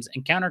GM screens,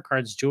 encounter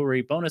cards,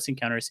 jewelry, bonus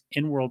encounters,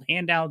 in-world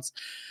handouts.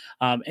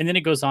 And then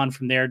it goes on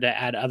from there to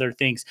add other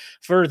things.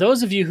 For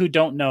those of you who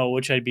don't know,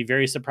 which I'd be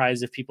very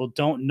surprised if people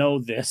don't know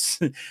this,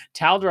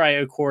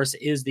 Tal'Darai, of course,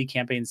 is the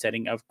campaign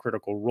setting of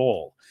Critical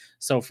Role.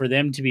 So for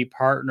them to be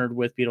partnered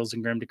with Beatles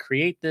and Grimm to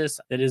create this,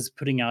 that is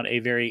putting out a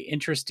very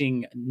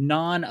interesting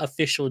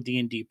non-official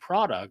D&D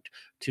product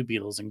to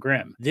Beatles and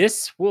Grimm.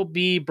 This will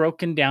be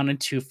broken down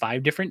into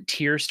 5 different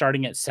tiers,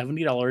 starting at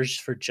 $70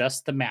 for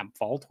just the map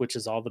vault, which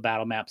is all the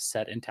battle maps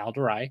set in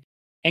Tal'Darai,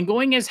 and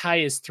going as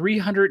high as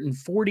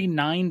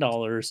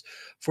 $349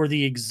 for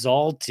the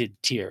Exalted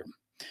tier.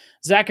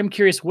 Zach, I'm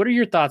curious, what are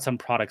your thoughts on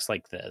products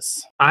like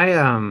this?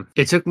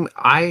 It took me.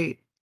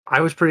 I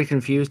was pretty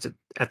confused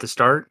at the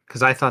start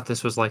because I thought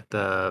this was like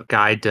the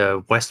guide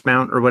to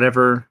Westmount or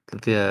whatever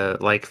the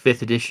like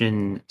 5th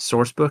edition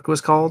source book was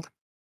called.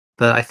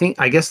 But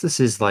I guess this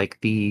is like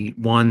the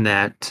one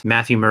that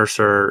Matthew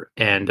Mercer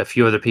and a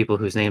few other people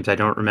whose names I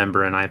don't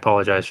remember, and I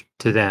apologize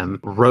to them,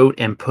 wrote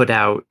and put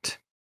out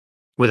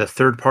with a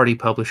third party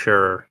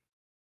publisher.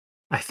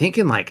 I think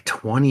in like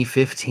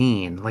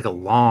 2015, like a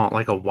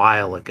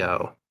while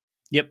ago.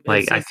 Yep,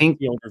 Like it's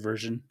the older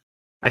version.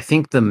 I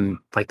think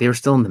they were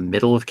still in the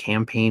middle of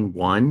campaign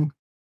 1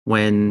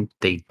 when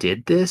they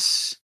did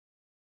this.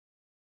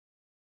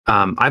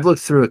 I've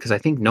looked through it because I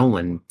think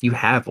Nolan, you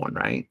have one,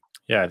 right?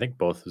 yeah, I think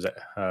both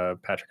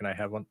Patrick and I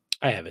have one.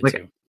 I have it Like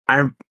too.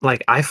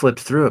 I flipped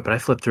through it, but I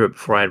flipped through it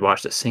before I'd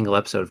watched a single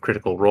episode of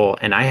Critical Role,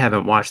 and I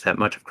haven't watched that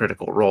much of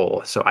Critical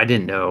Role, so I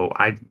didn't know.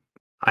 I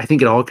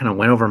think it all kind of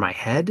went over my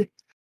head.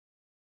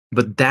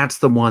 But that's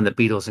the one that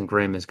Beatles and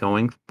Grimm is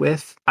going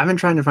with. I've been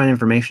trying to find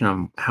information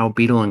on how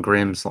Beatles and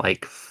Grimm's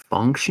like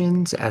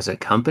functions as a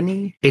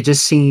company. It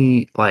just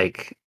seems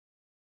like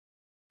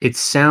it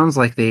sounds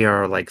like they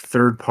are like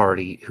third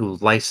party who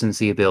license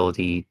the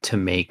ability to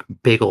make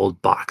big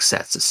old box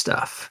sets of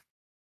stuff.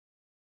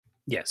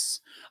 Yes.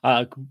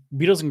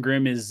 Beatles and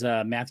Grimm is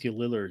Matthew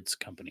Lillard's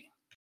company.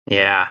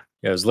 Yeah.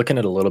 Yeah, I was looking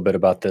at a little bit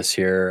about this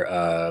here,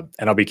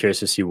 and I'll be curious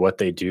to see what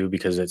they do,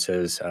 because it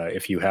says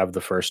if you have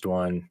the first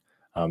one,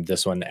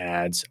 this one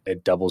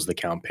it doubles the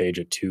count page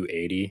at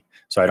 280.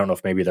 So I don't know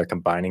if maybe they're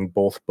combining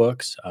both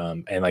books.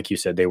 And like you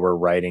said, they were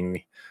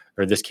writing,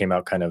 or this came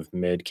out kind of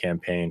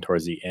mid-campaign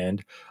towards the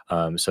end.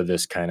 So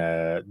this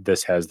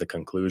has the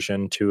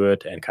conclusion to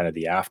it and kind of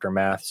the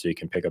aftermath. So you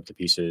can pick up the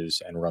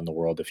pieces and run the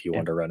world if you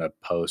want to run a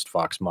post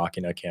Vox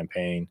Machina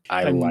campaign.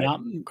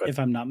 If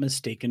I'm not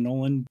mistaken,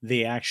 Nolan,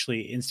 they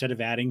actually, instead of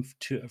adding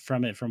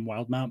from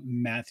Wildmount,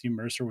 Matthew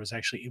Mercer was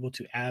actually able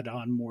to add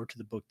on more to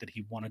the book that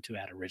he wanted to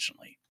add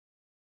originally.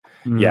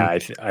 Yeah,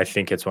 I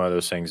think it's one of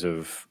those things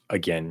of,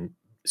 again,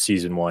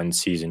 season 1,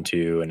 season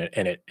 2,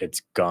 and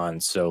it's gone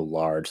so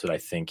large that I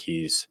think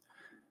he's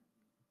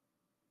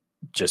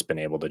just been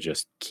able to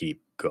just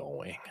keep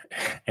going.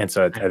 And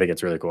so I think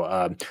it's really cool.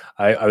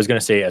 I was going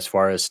to say, as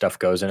far as stuff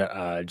goes in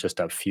it, just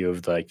a few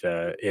of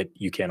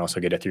you can also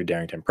get it through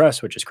Darrington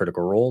Press, which is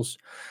Critical Role's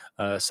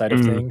side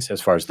of Mm. things,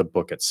 as far as the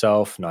book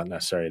itself, not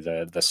necessarily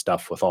the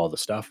stuff with all the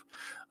stuff.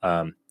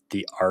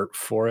 The art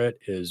for it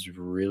is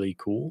really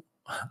cool.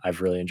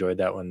 I've really enjoyed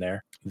that one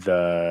there.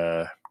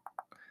 The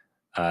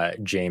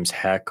James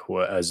Heck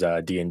was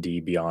a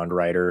D&D Beyond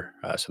writer,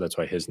 so that's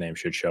why his name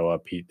should show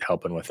up. He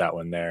helping with that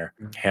one there.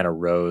 Hannah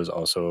Rose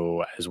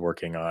also is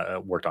worked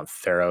on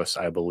Theros,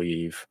 I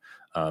believe,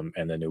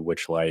 and the new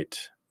Witchlight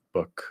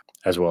book,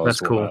 as well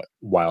That's as cool.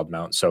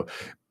 Wildmount. So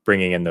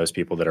bringing in those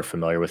people that are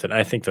familiar with it. And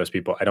I think those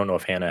people, I don't know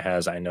if Hannah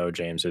has, I know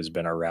James has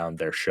been around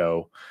their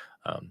show.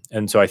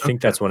 And so I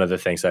think that's one of the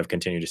things I've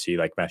continued to see,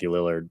 like Matthew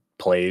Lillard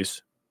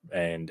plays.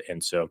 And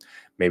so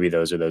maybe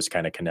those are those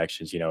kind of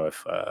connections,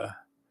 if,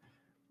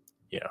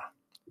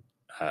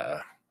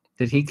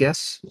 Did he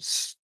guest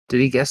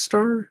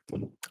star?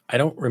 I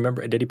don't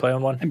remember. Did he play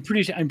on one? I'm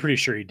pretty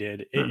sure he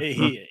did.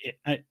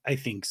 Mm-hmm. I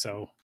think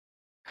so.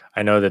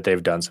 I know that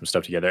they've done some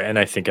stuff together, and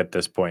I think at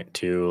this point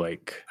too,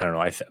 like, I don't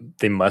know,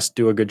 they must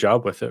do a good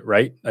job with it,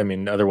 right? I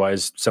mean,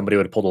 otherwise somebody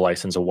would have pulled a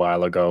license a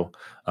while ago.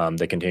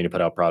 They continue to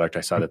put out product.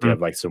 I saw that they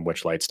have like some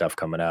Witchlight stuff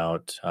coming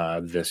out,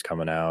 this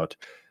coming out.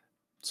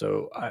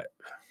 So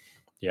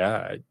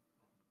that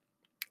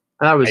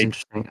was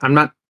interesting.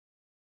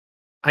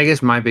 I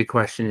guess my big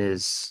question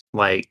is,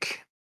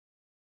 like,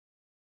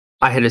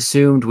 I had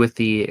assumed with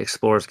the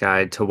Explorer's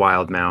Guide to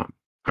Wildmount,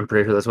 I'm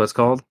pretty sure that's what it's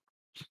called.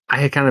 I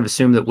had kind of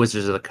assumed that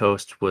Wizards of the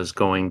Coast was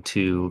going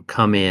to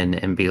come in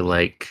and be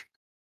like,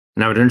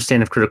 and I would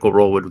understand if Critical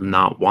Role would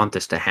not want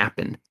this to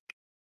happen,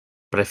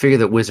 but I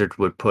figured that Wizards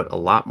would put a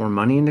lot more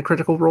money into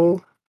Critical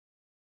Role,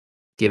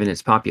 given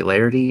its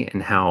popularity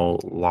and how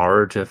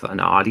large of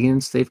an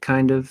audience they've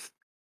kind of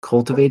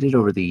cultivated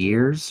over the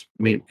years.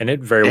 I mean, and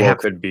it very well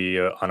could be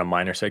on a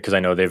minor side, because I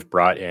know they've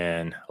brought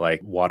in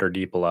like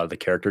Waterdeep a lot of the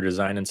character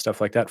design and stuff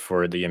like that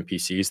for the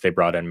NPCs. They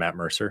brought in Matt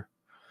Mercer.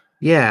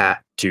 Yeah.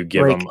 To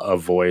give them a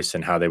voice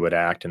and how they would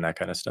act and that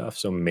kind of stuff.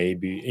 So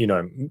maybe,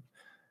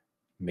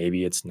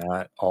 maybe it's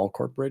not all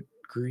corporate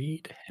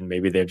greed, and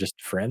maybe they're just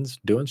friends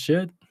doing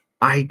shit.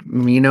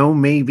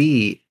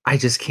 Maybe. I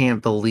just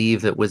can't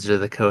believe that Wizard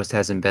of the Coast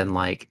hasn't been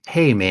like,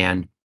 hey,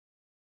 man,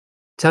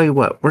 tell you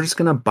what, we're just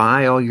going to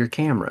buy all your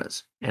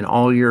cameras and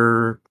all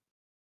your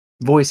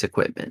voice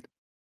equipment,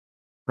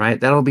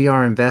 right? That'll be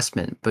our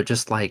investment, but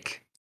just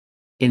like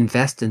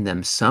invest in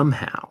them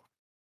somehow.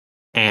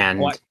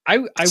 And I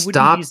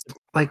wouldn't be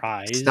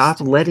surprised. Stop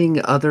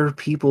letting other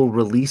people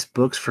release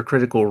books for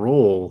Critical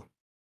Role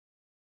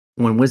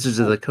when Wizards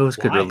of the Coast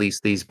could release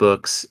these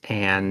books.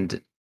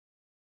 And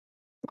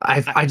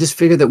I just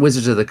figured that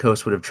Wizards of the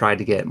Coast would have tried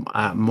to get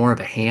more of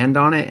a hand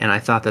on it, and I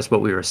thought that's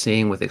what we were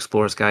seeing with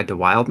Explorer's Guide to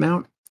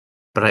Wildmount.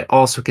 But I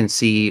also can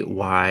see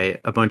why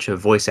a bunch of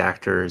voice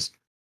actors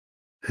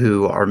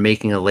who are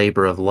making a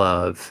labor of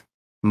love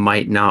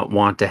might not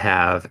want to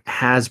have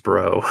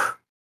Hasbro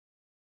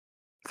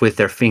with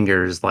their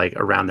fingers like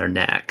around their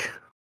neck.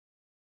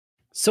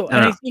 So,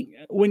 and I think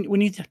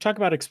when you talk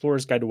about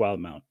Explorer's Guide to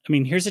Wildmount, I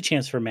mean, here's a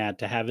chance for Matt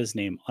to have his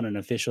name on an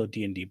official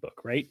D&D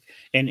book, right?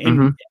 And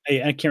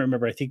I can't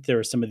remember. I think there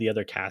were some of the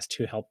other cast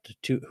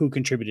who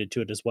contributed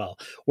to it as well,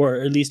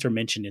 or at least are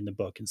mentioned in the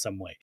book in some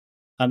way.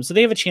 So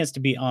they have a chance to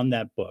be on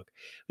that book.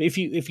 If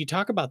you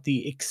talk about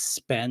the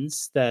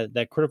expense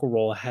that Critical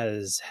Role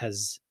has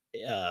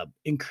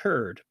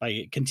incurred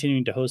by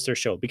continuing to host their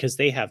show, because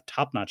they have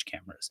top-notch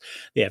cameras,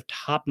 they have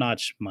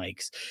top-notch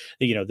mics,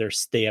 they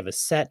have a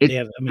set,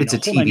 it's a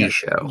TV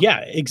show. Yeah,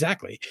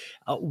 exactly.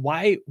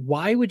 Why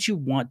would you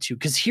want to?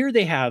 Because here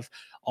they have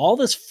all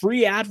this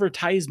free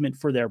advertisement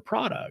for their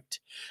product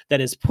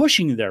that is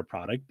pushing their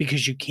product,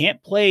 because you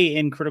can't play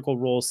in Critical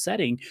Role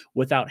setting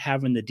without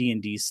having the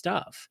D&D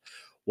stuff.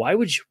 Why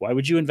would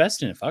you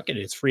invest in it? Fuck it,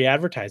 it's free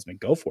advertisement.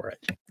 Go for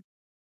it.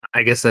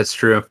 I guess that's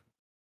true.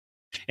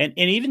 And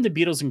even the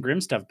Beatles and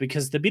Grimm stuff,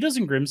 because the Beatles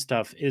and Grimm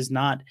stuff is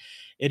not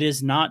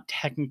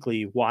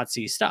technically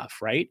WotC stuff,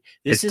 right?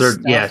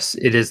 Yes,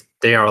 it is.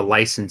 They are a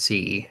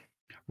licensee.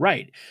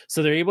 Right.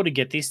 So they're able to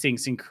get these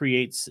things and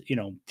create,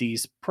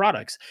 these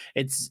products.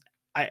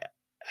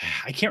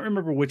 I can't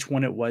remember which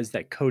one it was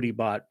that Cody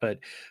bought, but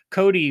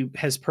Cody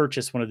has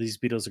purchased one of these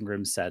Beatles and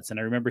Grimm sets. And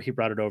I remember he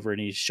brought it over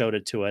and he showed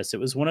it to us. It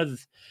was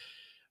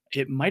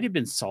it might have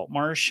been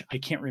Saltmarsh. I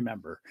can't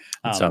remember.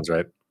 That sounds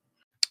right.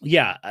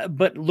 Yeah,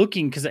 but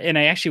looking,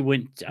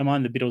 I'm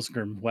on the Beatles and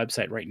Grimm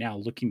website right now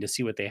looking to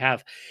see what they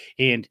have.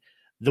 And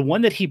the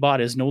one that he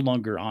bought is no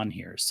longer on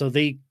here. So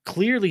they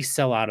clearly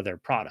sell out of their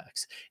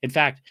products. In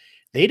fact,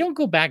 they don't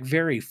go back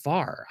very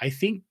far. I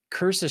think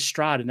Curse of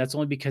Strahd, and that's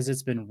only because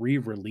it's been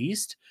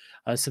re-released.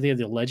 So they have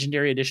the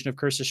Legendary Edition of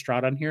Curse of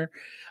Strahd on here.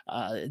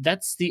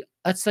 That's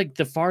like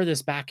the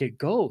farthest back it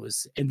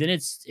goes. And then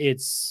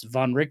it's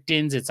Von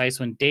Richten's, it's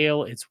Icewind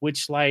Dale, it's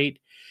Witchlight,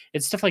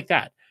 it's stuff like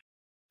that.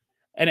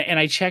 And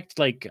I checked,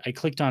 like I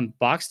clicked on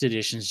boxed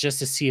editions just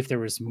to see if there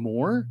was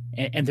more,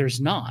 and there's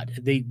not.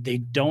 They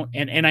don't,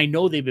 and I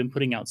know they've been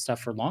putting out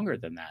stuff for longer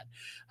than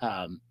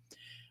that.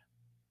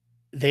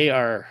 they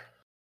are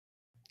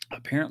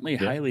apparently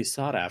highly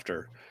sought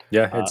after.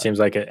 Yeah, it seems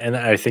like it, and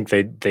I think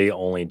they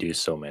only do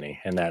so many,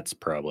 and that's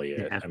probably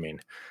it. Yeah. I mean,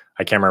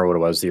 I can't remember what it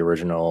was. The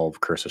original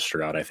Curse of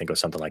Strahd, I think, was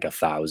something like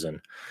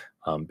 1,000,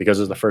 because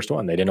it was the first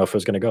one. They didn't know if it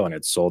was going to go, and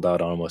it sold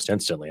out almost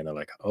instantly. And they're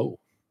like, "Oh,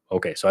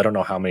 okay." So I don't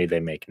know how many they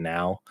make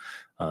now,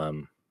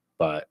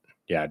 but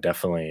yeah,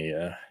 definitely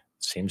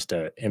seems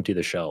to empty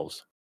the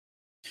shelves.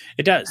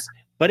 It does,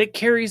 but it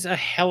carries a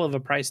hell of a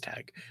price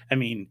tag. I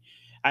mean,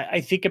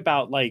 I think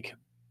about like,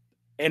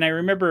 and I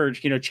remember,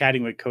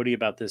 chatting with Cody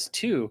about this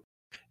too,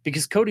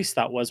 because Cody's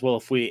thought was, well,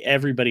 if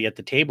everybody at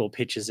the table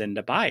pitches in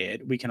to buy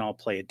it, we can all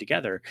play it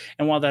together.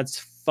 And while that's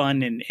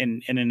fun and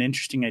an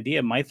interesting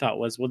idea, my thought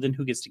was, well, then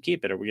who gets to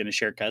keep it? Are we going to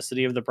share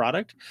custody of the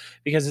product?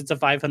 Because it's a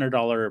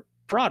 $500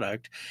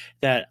 product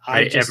that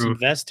I Right, just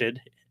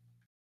invested.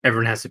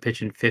 Everyone has to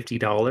pitch in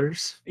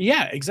 $50.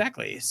 Yeah,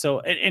 exactly. So,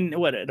 and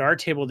what, at our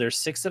table, there's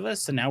 6 of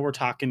us. So now we're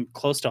talking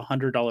close to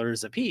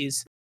 $100 a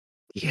piece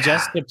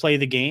just to play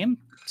the game.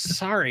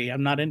 Sorry,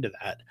 I'm not into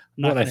that.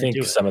 I'm not Well, I going to do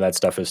think it. some of that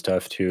stuff is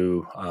tough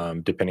too,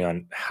 depending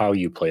on how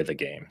you play the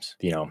games.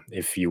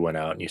 If you went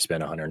out and you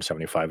spent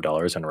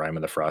 $175 on Rime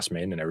of the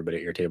Frostmaiden and everybody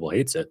at your table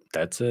hates it,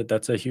 that's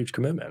a huge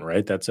commitment,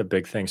 right? That's a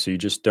big thing. So you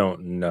just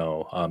don't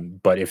know.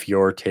 But if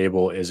your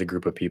table is a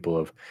group of people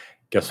of,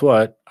 guess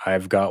what?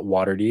 I've got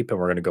Waterdeep and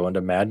we're going to go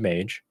into Mad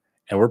Mage,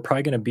 and we're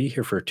probably going to be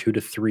here for 2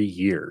 to 3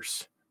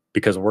 years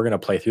because we're going to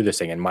play through this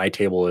thing. And my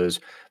table is,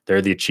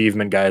 they're the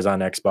achievement guys on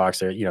Xbox.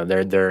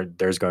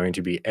 There's going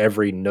to be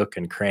every nook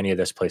and cranny of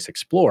this place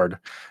explored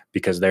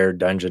because they're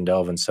dungeon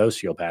delve and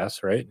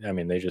sociopaths, right? I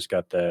mean, they just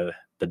got the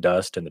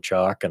dust and the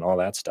chalk and all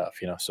that stuff,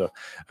 So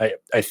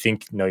I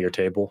think know your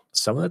table.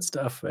 Some of that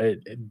stuff, I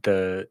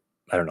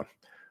don't know.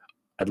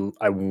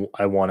 I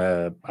want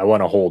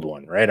to hold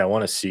one, right? I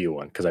want to see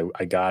one because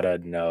I gotta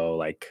know,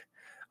 like,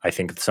 I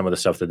think some of the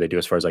stuff that they do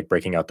as far as like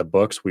breaking out the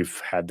books,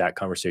 we've had that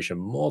conversation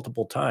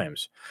multiple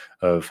times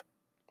of,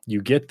 you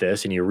get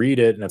this and you read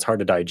it and it's hard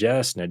to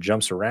digest and it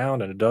jumps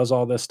around and it does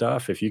all this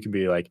stuff. If you can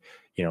be like,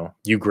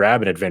 you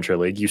grab an Adventure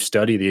League, you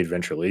study the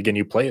Adventure League and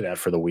you play that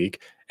for the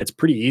week, it's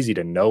pretty easy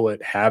to know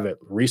it, have it,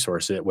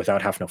 resource it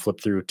without having to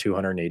flip through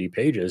 280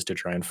 pages to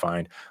try and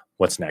find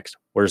what's next.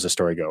 Where does the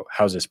story go?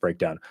 How's this break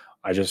down?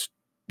 I just,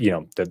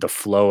 the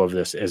flow of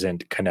this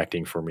isn't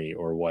connecting for me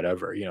or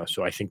whatever,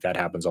 so I think that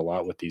happens a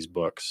lot with these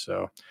books.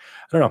 So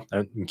I don't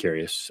know. I'm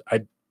curious.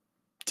 I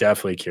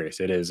definitely curious.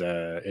 It is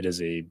a,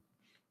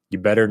 you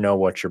better know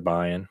what you're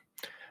buying,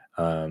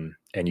 and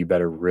you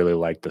better really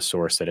like the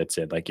source that it's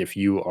in. Like if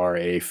you are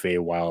a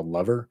Feywild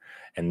lover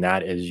and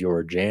that is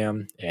your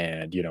jam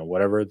and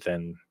whatever,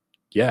 then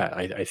yeah,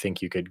 I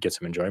think you could get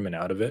some enjoyment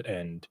out of it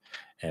and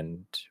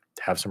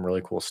have some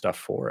really cool stuff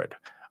for it.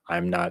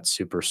 I'm not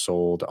super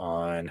sold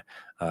on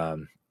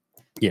the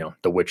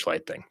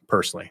Witchlight thing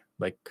personally.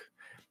 Like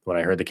when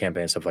I heard the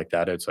campaign and stuff like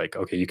that, it's like,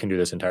 okay, you can do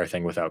this entire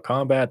thing without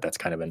combat. That's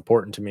kind of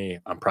important to me.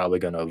 I'm probably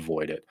going to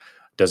avoid it.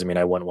 Doesn't mean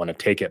I wouldn't want to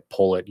take it,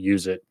 pull it,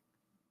 use it,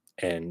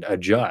 and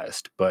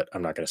adjust, but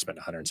I'm not going to spend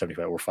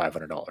 $175 or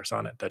 $500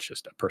 on it. That's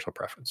just a personal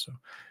preference. So,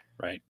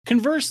 right.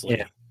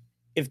 Conversely,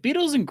 if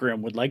Beatles and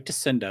Grimm would like to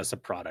send us a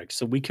product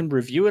so we can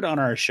review it on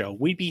our show,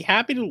 we'd be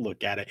happy to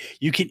look at it.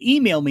 You can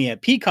email me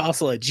at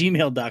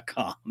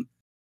pcostle@gmail.com.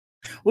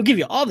 We'll give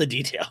you all the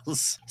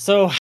details.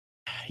 So,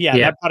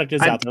 that product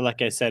is out there.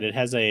 Like I said, it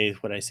has a,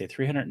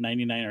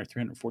 $399 or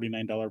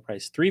 $349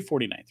 price,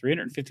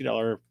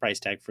 $350 price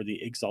tag for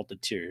the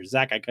Exalted Tier.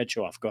 Zach, I cut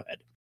you off. Go ahead.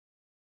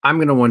 I'm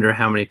going to wonder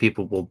how many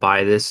people will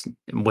buy this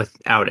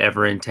without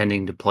ever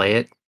intending to play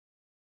it.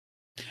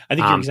 I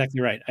think you're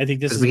exactly right. I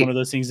think this is one of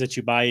those things that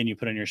you buy and you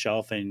put on your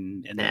shelf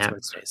and that's where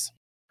it stays.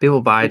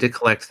 People buy to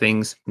collect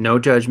things. No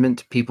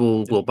judgment.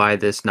 People will buy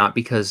this not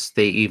because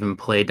they even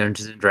play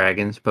Dungeons and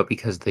Dragons, but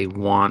because they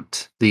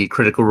want the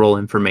Critical Role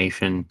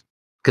information,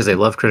 because they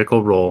love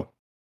Critical Role.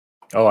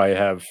 Oh, I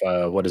have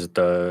what is it,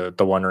 the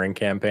One Ring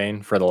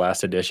campaign for the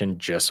last edition,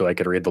 just so I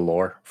could read the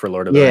lore for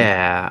Lord of the Rings.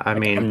 Yeah, I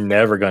mean, I'm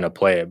never gonna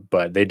play it,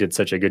 but they did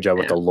such a good job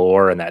with the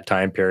lore and that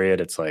time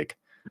period. It's like,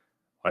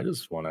 I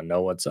just want to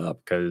know what's up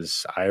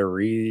because I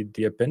read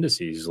the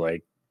appendices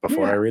like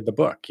before I read the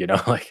book.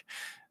 Like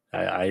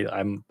I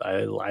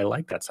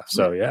like that stuff.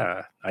 So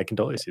yeah, I can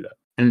totally see that.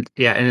 And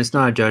it's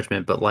not a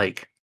judgment, but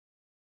like,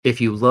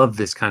 if you love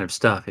this kind of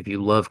stuff, if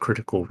you love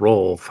Critical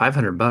Role,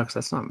 $500,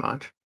 that's not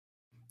much.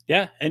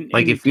 Yeah, and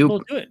like if people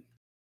do it.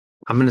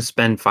 I'm going to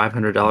spend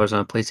 $500 on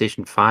a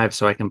PlayStation 5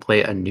 so I can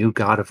play a new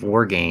God of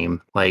War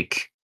game.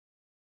 Like,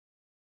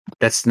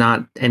 that's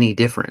not any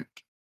different.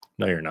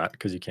 No, you're not,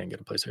 because you can't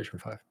get a PlayStation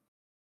 5.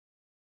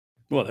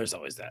 Well, there's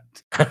always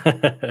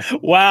that.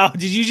 Wow,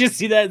 did you just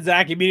see that?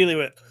 Zach immediately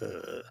went.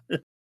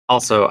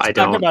 Also, I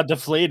don't. Talk about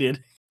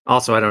deflated.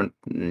 Also, I don't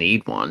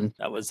need one.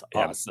 That was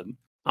awesome.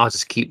 I'll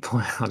just keep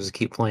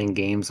playing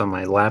games on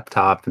my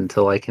laptop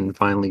until I can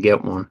finally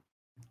get one.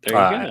 There you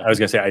go. I was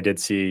gonna say I did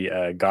see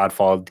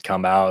Godfall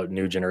come out,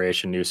 new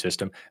generation, new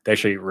system. They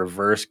actually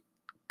reverse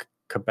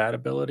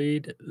compatibility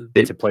to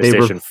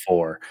PlayStation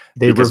 4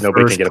 because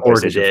nobody can get a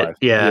PlayStation 5.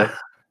 Yeah.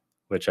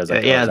 Which I was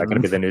like, is that going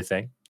to be the new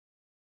thing?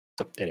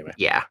 Anyway,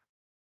 Yeah.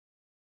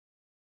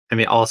 I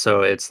mean,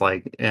 also, it's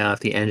like, if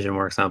the engine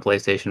works on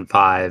PlayStation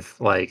 5,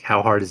 like,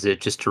 how hard is it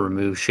just to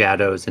remove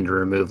shadows and to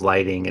remove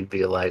lighting and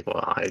be like,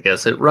 well, I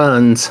guess it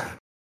runs.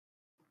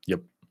 yep.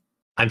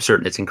 I'm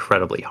certain it's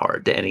incredibly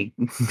hard to any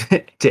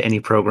to any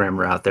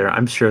programmer out there.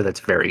 I'm sure that's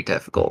very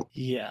difficult.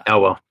 Yeah. Oh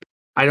well,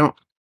 I don't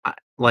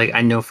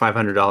I know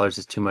 $500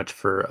 is too much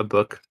for a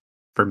book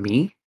for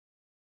me,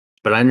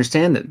 but I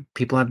understand that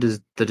people have the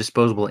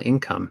disposable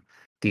income.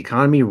 The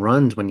economy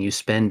runs when you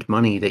spend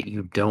money that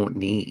you don't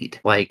need.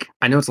 Like,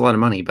 I know it's a lot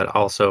of money, but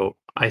also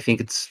I think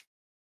it's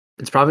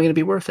probably going to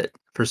be worth it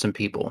for some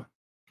people.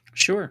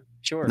 Sure.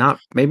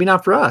 Maybe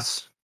not for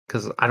us,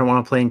 because I don't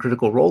want to play in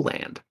Critical Role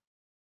land.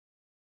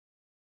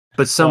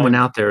 But someone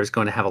out there is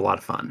going to have a lot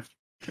of fun.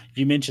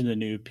 You mentioned the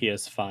new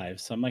PS5,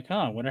 so I'm like,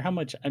 I wonder how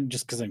much. I'm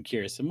just because I'm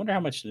curious. I wonder how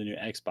much the new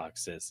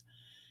Xbox is.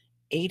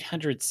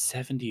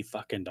 $870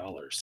 fucking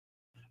dollars.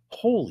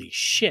 Holy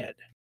shit!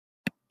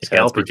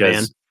 Scalpers,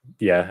 man.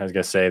 Yeah, I was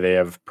gonna say they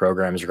have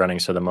programs running.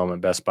 So the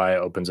moment Best Buy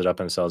opens it up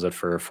and sells it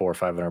for $400 or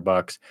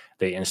 $500,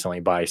 they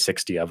instantly buy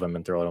 60 of them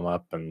and throw them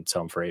up and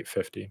sell them for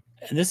 $850.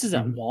 And this is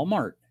at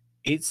Walmart.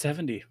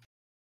 $870.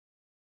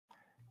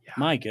 Yeah.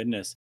 My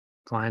goodness.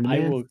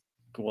 I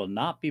will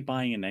not be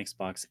buying an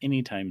Xbox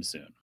anytime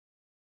soon.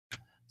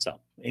 So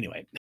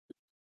anyway.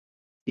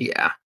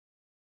 Yeah.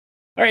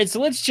 All right, so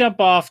let's jump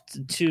off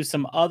to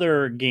some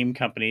other game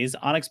companies.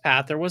 Onyx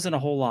Path, there wasn't a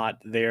whole lot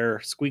there.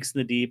 Squeaks in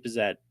the Deep is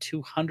at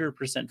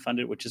 200%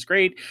 funded, which is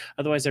great.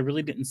 Otherwise, I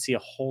really didn't see a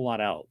whole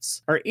lot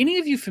else. Are any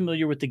of you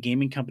familiar with the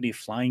gaming company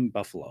Flying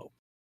Buffalo?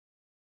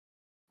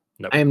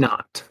 Nope. I am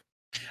not.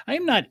 I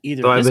am not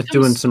either. So I was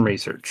doing some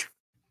research.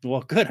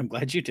 Well, good. I'm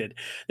glad you did.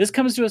 This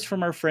comes to us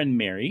from our friend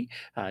Mary.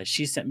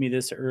 She sent me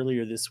this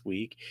earlier this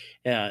week.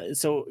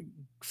 So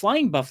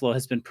Flying Buffalo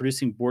has been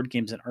producing board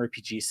games and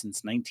RPGs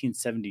since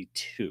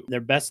 1972.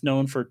 They're best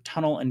known for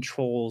Tunnel and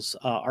Trolls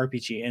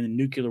RPG and the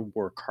Nuclear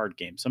War card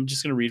game. So I'm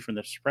just going to read from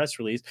the press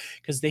release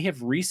because they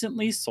have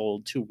recently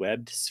sold to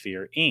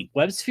WebSphere Inc.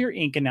 WebSphere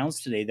Inc.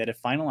 announced today that it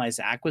finalized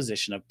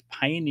acquisition of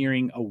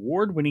pioneering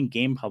award-winning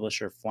game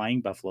publisher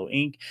Flying Buffalo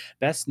Inc.,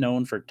 best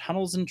known for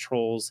Tunnels and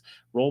Trolls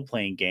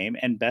role-playing game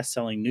and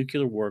best-selling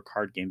Nuclear War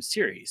card game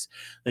series.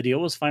 The deal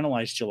was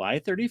finalized July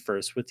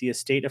 31st with the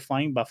estate of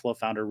Flying Buffalo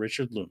founder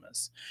Richard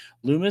Loomis.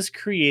 Loomis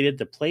created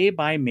the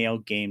play-by-mail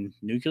game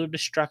Nuclear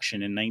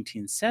Destruction in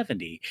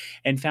 1970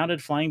 and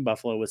founded Flying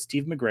Buffalo with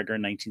Steve McGregor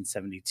in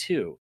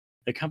 1972.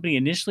 The company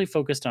initially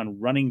focused on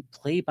running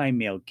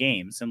play-by-mail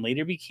games and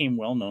later became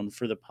well known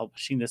for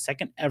publishing the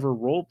second ever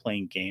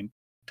role-playing game,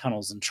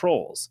 Tunnels and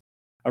Trolls.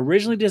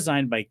 Originally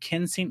designed by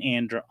Ken St.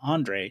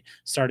 Andre,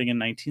 starting in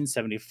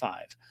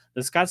 1975.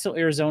 The Scottsdale,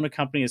 Arizona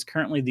company is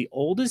currently the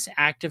oldest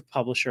active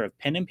publisher of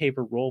pen and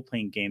paper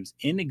role-playing games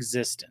in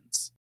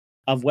existence.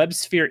 Of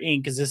WebSphere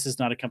Inc., because this is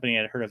not a company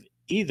I'd heard of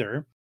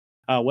either.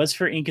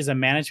 WebSphere Inc. is a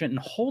management and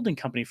holding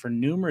company for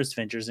numerous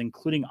ventures,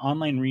 including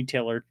online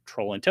retailer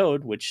Troll and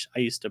Toad, which I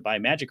used to buy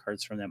magic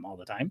cards from them all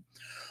the time.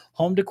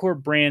 Home decor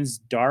brands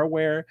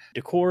Darware,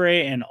 Decore,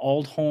 and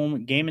Old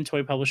Home game and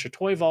toy publisher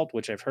Toy Vault,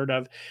 which I've heard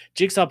of.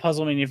 Jigsaw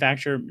puzzle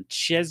manufacturer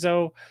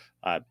Chezo,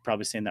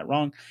 probably saying that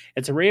wrong.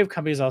 Its array of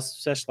companies also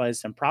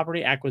specialized in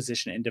property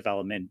acquisition and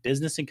development,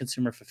 business and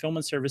consumer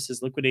fulfillment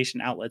services,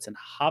 liquidation outlets, and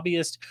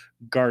hobbyist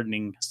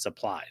gardening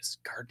supplies.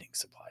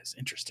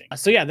 Interesting.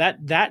 So yeah,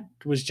 that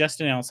was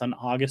just announced on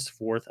August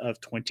 4th of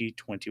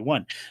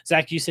 2021.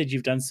 Zach, you said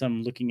you've done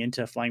some looking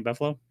into Flying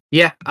Buffalo?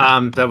 Yeah,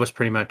 that was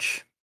pretty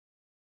much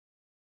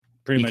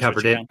you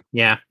covered it.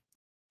 Yeah.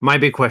 My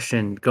big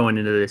question going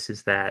into this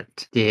is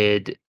that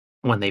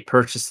when they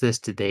purchased this,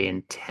 did they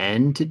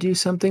intend to do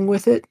something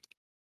with it?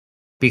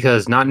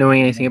 Because not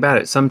knowing anything about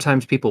it,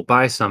 sometimes people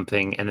buy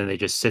something and then they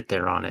just sit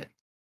there on it.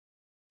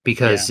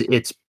 Because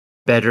it's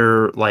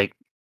better, like,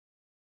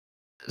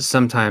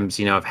 sometimes,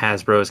 if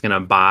Hasbro is going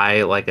to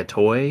buy like a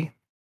toy,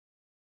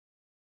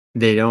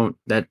 they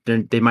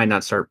might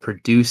not start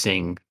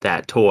producing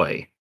that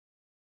toy.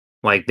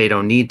 Like, they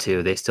don't need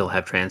to, they still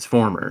have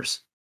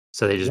Transformers.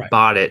 So they just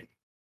bought it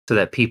so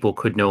that people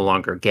could no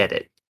longer get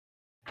it.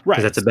 Right.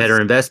 Because that's a better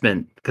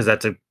investment, because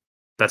that's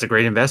a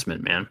great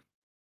investment, man.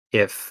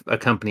 If a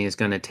company is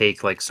going to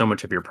take like so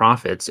much of your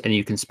profits and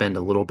you can spend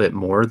a little bit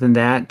more than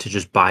that to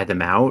just buy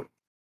them out,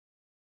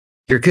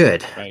 you're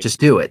good. Right. Just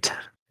do it.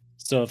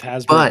 So if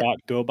Hasbro bought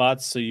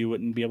GoBots, so you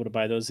wouldn't be able to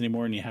buy those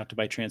anymore and you have to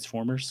buy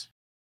Transformers?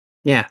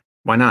 Yeah.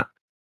 Why not?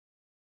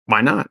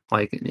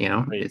 Like,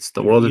 it's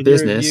the world of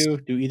business.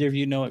 Do either of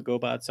you know what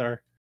GoBots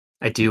are?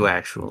 I do,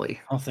 actually.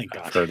 Oh, thank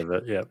God. I've heard of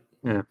it. Yep.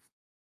 Yeah.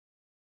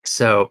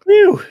 So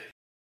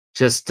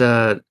just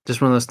one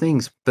of those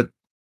things. But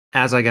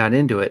as I got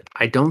into it,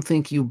 I don't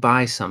think you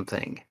buy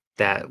something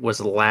that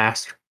was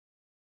last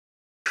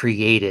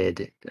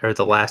created, or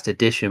the last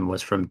edition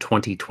was from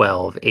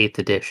 2012, 8th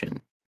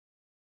edition.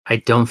 I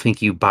don't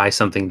think you buy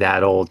something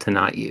that old to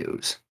not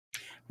use.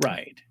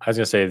 Right. I was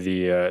gonna say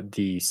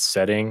the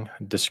setting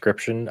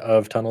description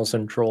of Tunnels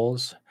and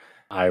Trolls,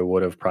 I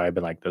would have probably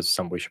been like, this is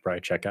something we should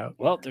probably check out.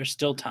 Well, there's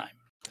still time.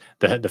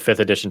 The fifth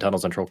edition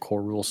Tunnels and Troll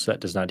core rule set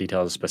does not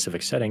detail the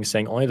specific settings,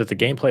 saying only that the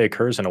gameplay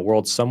occurs in a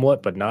world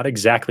somewhat but not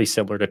exactly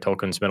similar to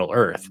Tolkien's Middle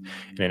Earth.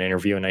 In an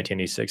interview in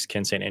 1986,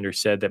 Ken St. Andrews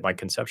said that my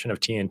conception of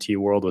TNT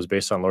World was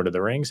based on Lord of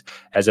the Rings,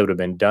 as it would have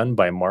been done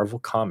by Marvel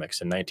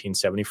Comics in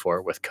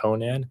 1974 with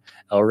Conan,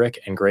 Elric,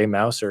 and Grey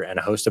Mouser and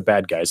a host of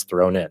bad guys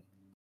thrown in.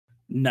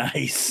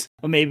 Nice.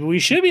 Well, maybe we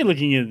should be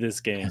looking at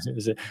this game.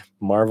 Is it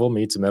Marvel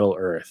meets Middle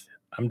Earth?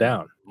 I'm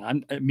down.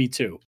 Me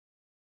too.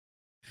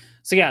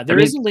 So yeah, there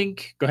is a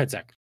link. Go ahead,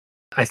 Zach.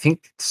 I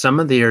think some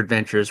of their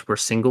adventures were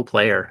single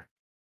player.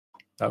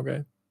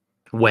 Okay.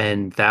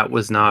 When that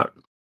was not,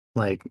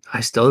 like,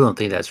 I still don't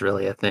think that's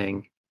really a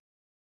thing.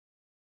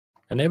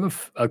 And they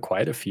have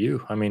quite a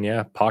few. I mean,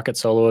 yeah, pocket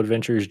solo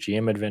adventures,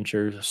 GM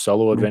adventures,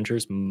 solo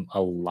adventures,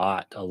 a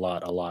lot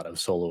of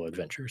solo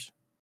adventures.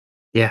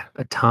 Yeah,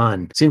 a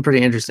ton. Seemed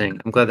pretty interesting.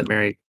 I'm glad that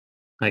Mary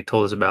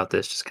told us about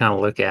this. Just kind of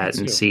look at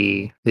and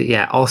see.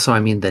 Yeah. Also, I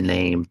mean, the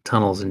name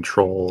Tunnels and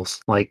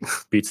Trolls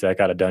beats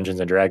that out of Dungeons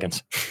and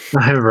Dragons.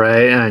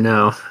 Right. I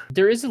know.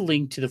 There is a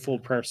link to the full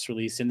press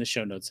release in the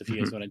show notes if you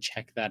guys want to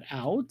check that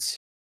out.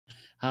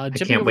 I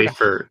can't wait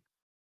for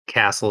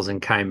Castles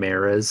and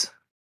Chimeras.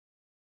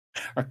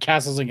 Or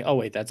Castles and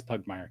wait, that's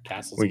Pugmire.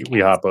 Castles.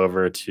 We hop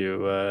over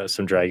to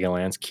some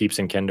Dragonlance, Keeps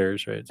and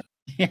Kenders, right?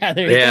 Yeah.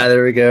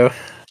 There we go.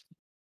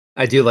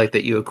 I do like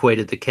that you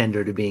equated the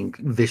Kender to being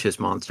vicious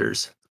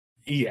monsters.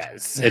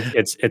 Yes.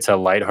 It's a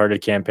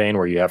lighthearted campaign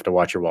where you have to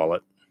watch your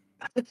wallet.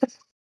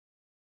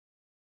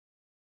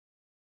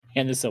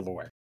 And the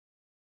silverware.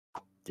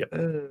 Yep.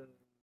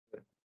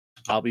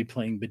 I'll be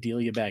playing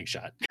Bedelia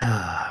Bagshot.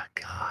 Oh,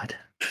 God.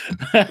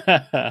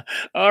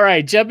 All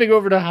right, jumping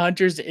over to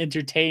Hunters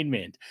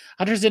Entertainment.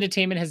 Hunters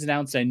Entertainment has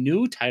announced a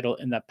new title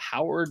in the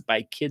Powered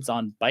by Kids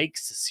on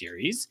Bikes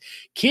series,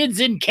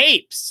 Kids in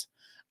Capes.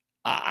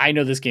 I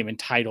know this game in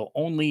title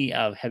only.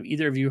 Have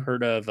either of you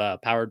heard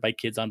of Powered by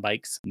Kids on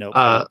Bikes? Nope,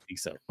 I don't think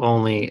so.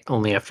 Only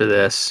after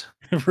this.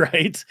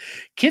 Right.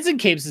 Kids in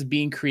Capes is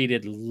being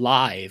created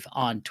live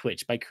on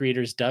Twitch by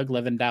creators Doug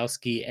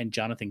Lewandowski and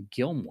Jonathan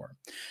Gilmore.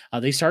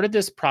 They started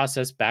this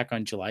process back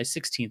on July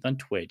 16th on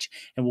Twitch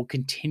and will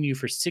continue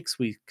for 6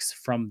 weeks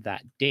from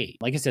that date.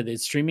 Like I said,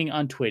 it's streaming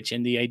on Twitch,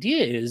 and the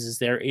idea is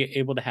they're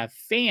able to have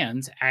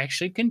fans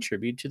actually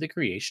contribute to the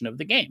creation of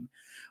the game,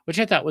 which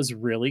I thought was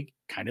really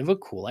kind of a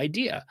cool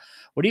idea.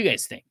 What do you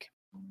guys think?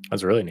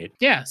 That's really neat.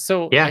 Yeah.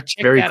 So check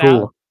very that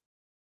cool. Out.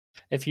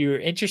 If you're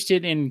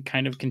interested in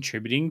kind of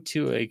contributing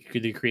to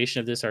the creation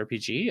of this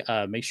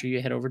RPG, make sure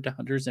you head over to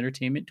Hunters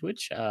Entertainment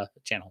Twitch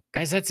channel.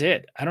 Guys, that's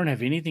it. I don't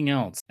have anything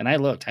else. And I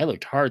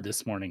looked hard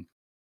this morning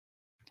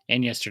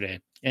and yesterday.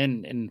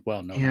 And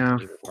well, no, yeah. not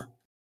the day before.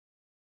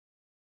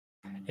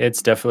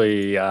 It's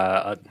definitely,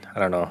 I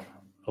don't know,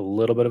 a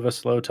little bit of a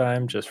slow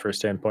time just for a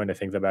standpoint. I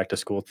think the back to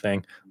school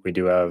thing, we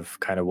do have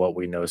kind of what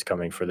we know is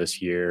coming for this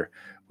year.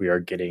 We are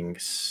getting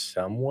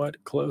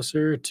somewhat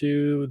closer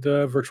to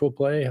the virtual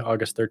play,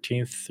 August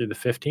 13th through the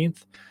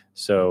 15th.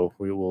 So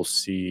we will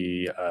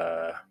see,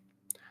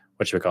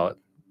 what should we call it?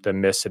 The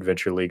Miss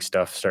Adventure League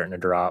stuff starting to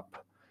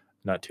drop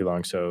not too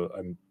long. So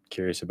I'm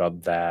curious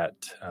about that,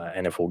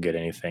 and if we'll get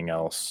anything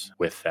else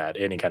with that,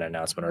 any kind of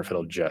announcement, or if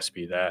it'll just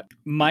be that.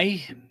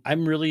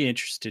 I'm really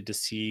interested to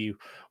see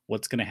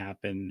what's going to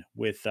happen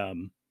with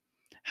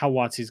how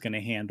WotC's going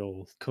to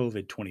handle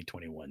COVID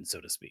 2021,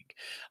 so to speak.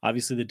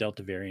 Obviously, the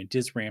Delta variant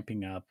is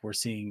ramping up. We're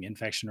seeing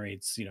infection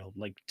rates,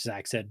 like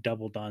Zach said,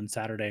 doubled on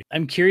Saturday.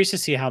 I'm curious to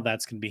see how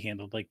that's going to be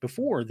handled. Like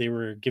before, they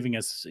were giving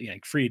us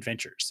free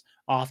adventures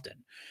often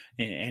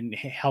and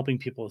helping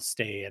people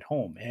stay at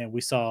home. And we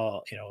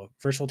saw,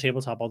 virtual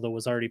tabletop, although it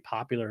was already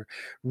popular,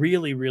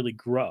 really, really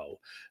grow.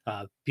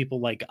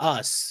 People like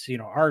us,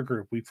 our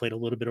group, we played a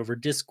little bit over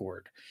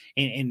Discord.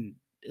 And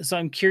so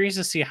I'm curious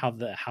to see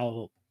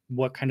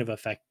what kind of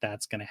effect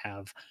that's going to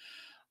have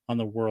on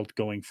the world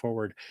going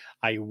forward.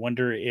 I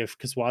wonder if,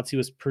 because WotC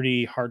was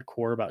pretty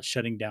hardcore about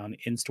shutting down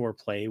in-store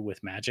play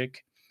with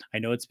Magic. I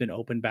know it's been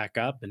opened back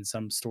up and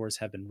some stores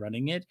have been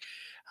running it.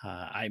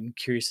 I'm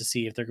curious to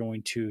see if they're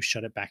going to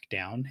shut it back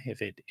down,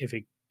 if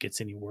it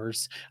gets any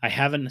worse. I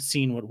haven't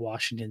seen what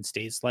Washington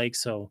State's like,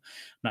 so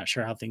I'm not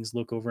sure how things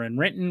look over in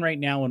Renton right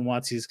now in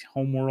WotC's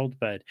home world,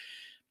 but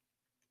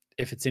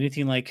if it's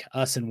anything like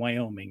us in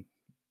Wyoming,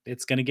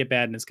 it's going to get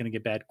bad, and it's going to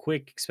get bad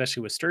quick,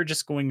 especially with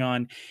Sturgis going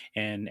on,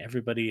 and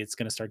everybody, it's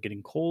going to start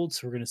getting cold.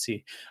 So we're going to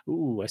see,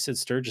 I said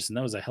Sturgis, and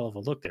that was a hell of a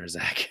look there,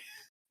 Zach.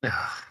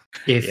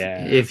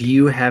 If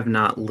you have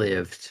not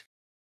lived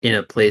in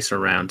a place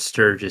around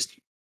Sturgis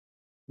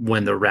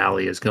when the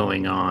rally is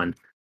going on,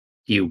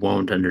 you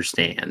won't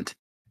understand.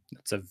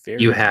 That's a very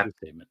good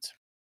statement.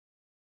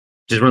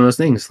 Just one of those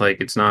things.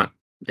 Like it's not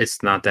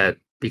that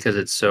because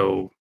it's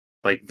so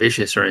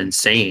vicious or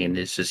insane.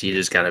 It's just you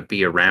just got to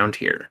be around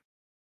here.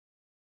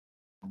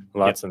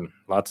 Lots and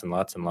lots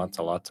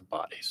of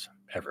bodies.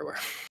 everywhere.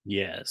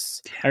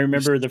 Yes. I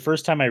remember the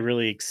first time I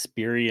really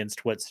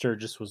experienced what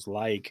Sturgis was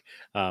like.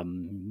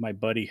 My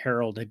buddy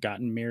Harold had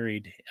gotten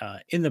married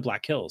in the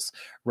Black Hills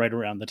right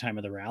around the time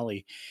of the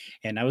rally.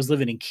 And I was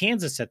living in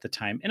Kansas at the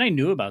time, and I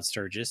knew about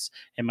Sturgis.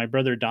 And my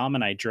brother Dom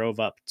and I drove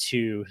up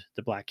to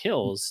the Black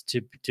Hills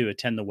to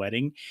attend the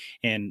wedding.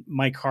 And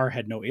my car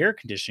had no air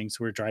conditioning, so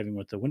we were driving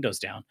with the windows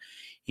down.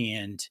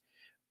 And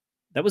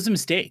that was a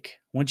mistake.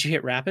 Once you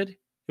hit Rapid,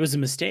 it was a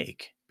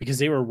mistake because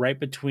they were right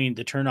between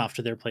the turnoff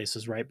to their place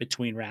was right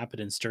between Rapid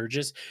and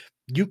Sturgis.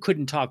 You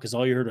couldn't talk because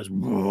all you heard was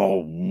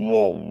whoa,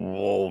 whoa,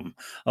 whoa,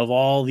 of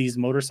all these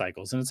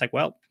motorcycles. And it's like,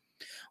 well,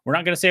 we're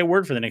not going to say a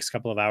word for the next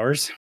couple of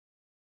hours.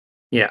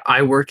 Yeah,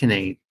 I work in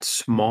a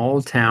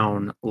small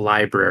town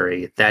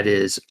library that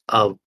is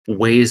a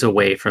ways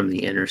away from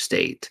the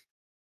interstate.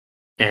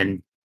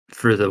 And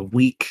for the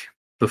week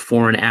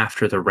before and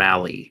after the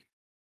rally,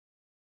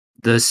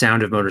 the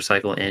sound of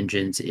motorcycle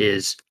engines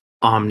is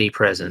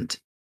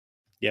omnipresent.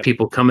 Yep.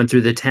 People coming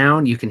through the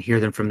town, you can hear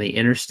them from the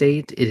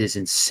interstate. It is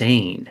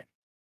insane.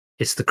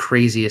 It's the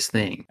craziest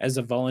thing. As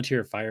a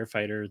volunteer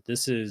firefighter,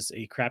 this is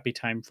a crappy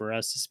time for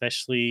us,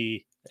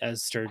 especially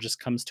as Sturgis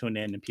comes to an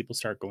end and people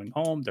start going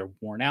home. They're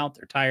worn out,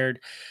 they're tired,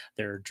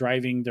 they're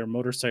driving their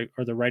motorcycle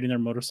or they're riding their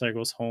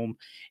motorcycles home.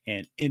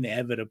 And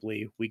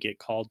inevitably, we get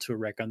called to a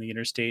wreck on the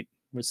interstate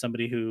with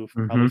somebody who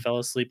probably fell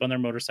asleep on their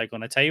motorcycle.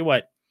 And I tell you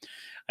what,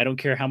 I don't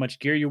care how much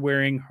gear you're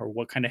wearing or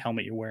what kind of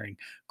helmet you're wearing.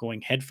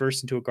 Going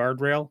headfirst into a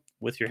guardrail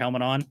with your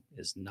helmet on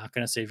is not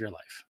going to save your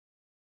life.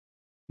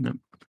 No.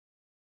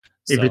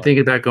 If you're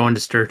thinking about going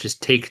to Sturgis,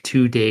 take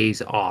 2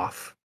 days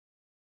off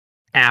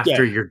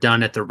after you're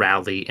done at the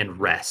rally and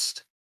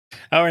rest.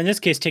 Or in this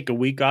case, take a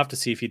week off to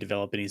see if you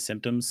develop any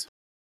symptoms.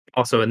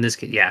 Also, in this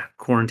case,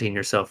 quarantine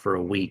yourself for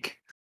a week.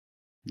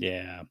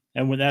 Yeah.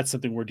 And when that's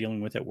something we're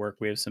dealing with at work,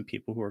 we have some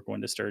people who are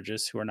going to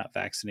Sturgis who are not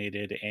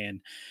vaccinated and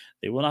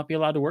they will not be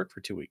allowed to work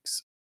for 2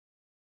 weeks.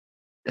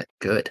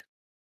 Good.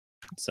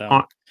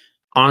 So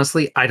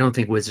honestly, I don't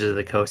think Wizards of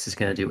the Coast is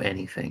going to do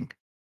anything.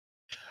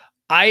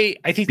 I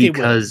think they will.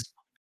 Because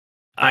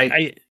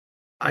I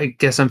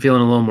guess I'm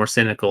feeling a little more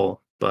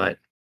cynical, but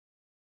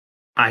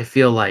I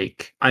feel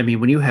like, I mean,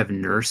 when you have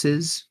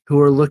nurses who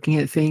are looking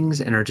at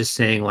things and are just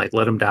saying, like,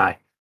 let them die.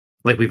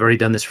 Like, we've already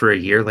done this for a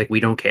year. Like,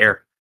 we don't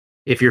care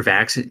if you're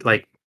vaccinated.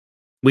 Like,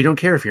 we don't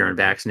care if you're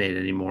unvaccinated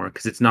anymore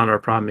because it's not our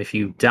problem if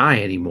you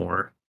die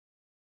anymore.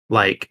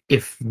 Like,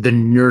 if the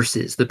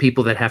nurses, the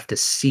people that have to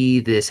see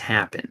this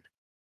happen,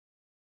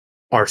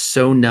 are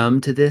so numb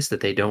to this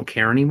that they don't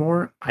care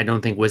anymore, I don't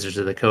think Wizards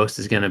of the Coast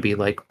is going to be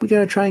like, we got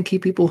to try and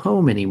keep people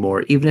home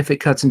anymore, even if it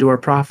cuts into our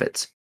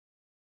profits.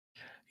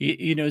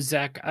 You know,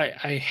 Zach,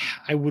 I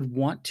would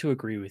want to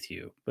agree with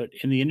you, but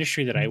in the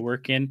industry that I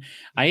work in,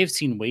 I have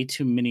seen way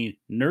too many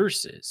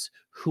nurses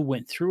who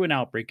went through an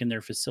outbreak in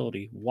their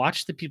facility,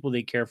 watched the people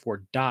they care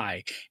for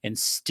die, and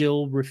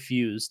still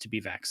refuse to be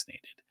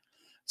vaccinated,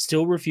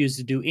 still refuse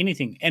to do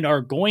anything, and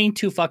are going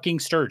to fucking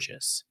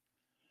Sturgis.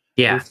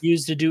 Yeah.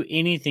 Refuse to do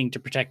anything to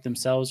protect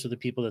themselves or the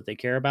people that they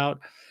care about.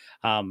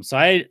 So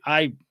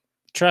I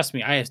trust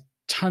me, I have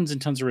tons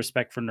and tons of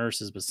respect for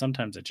nurses, but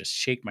sometimes I just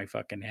shake my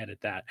fucking head at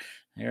that.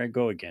 There I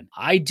go again.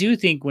 I do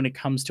think when it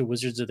comes to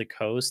Wizards of the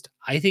Coast,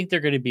 I think they're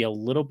going to be a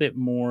little bit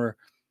more.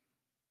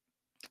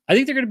 I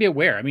think they're going to be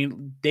aware. I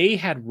mean, they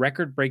had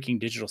record-breaking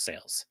digital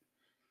sales.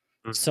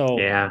 So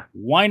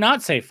why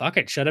not say, fuck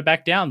it, shut it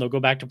back down. They'll go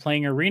back to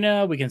playing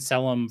Arena. We can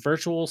sell them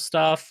virtual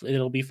stuff.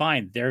 It'll be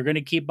fine. They're going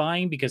to keep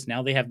buying because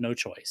now they have no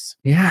choice.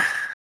 Yeah.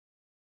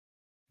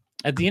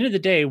 At the end of the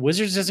day,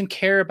 Wizards doesn't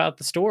care about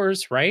the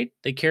stores, right?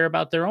 They care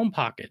about their own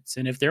pockets.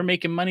 And if they're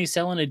making money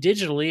selling it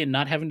digitally and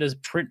not having to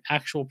print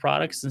actual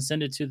products and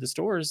send it to the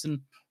stores, then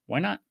why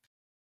not?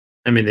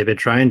 I mean, they've been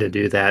trying to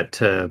do that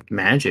to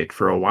Magic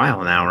for a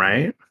while now,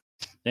 right?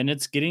 Then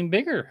it's getting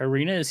bigger.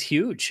 Arena is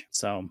huge.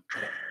 So,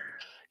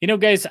 you know,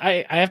 guys,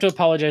 I have to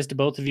apologize to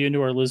both of you and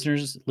to our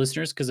listeners,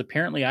 because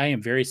apparently I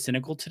am very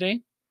cynical today.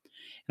 And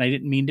I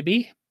didn't mean to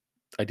be.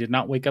 I did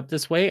not wake up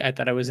this way. I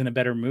thought I was in a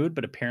better mood,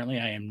 but apparently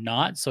I am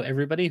not. So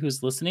everybody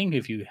who's listening,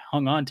 if you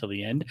hung on till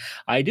the end,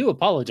 I do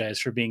apologize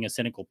for being a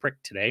cynical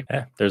prick today.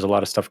 Yeah, there's a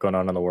lot of stuff going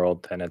on in the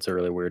world, and it's a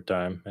really weird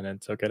time, and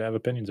it's okay to have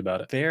opinions about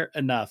it. Fair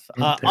enough.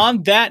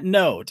 On that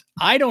note,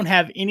 I don't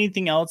have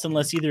anything else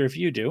unless either of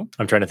you do.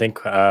 I'm trying to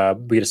think. We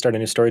got to start a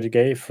new story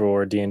today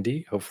for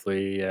D&D.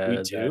 Hopefully,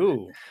 we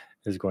do.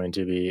 That is going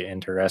to be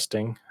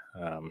interesting.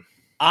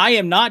 I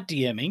am not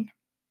DMing.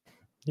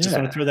 Just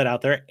want to throw that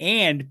out there.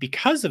 And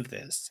because of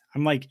this,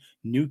 I'm like,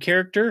 new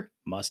character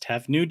must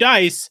have new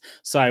dice.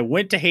 So I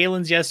went to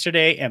Halen's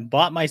yesterday and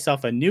bought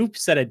myself a new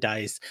set of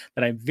dice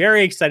that I'm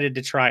very excited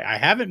to try. I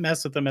haven't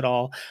messed with them at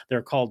all.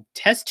 They're called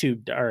test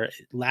tube or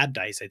lab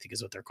dice, I think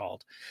is what they're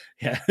called.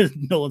 Yeah.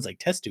 Nolan's like,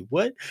 test tube.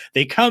 What?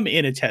 They come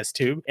in a test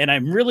tube and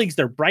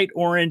they're bright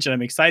orange and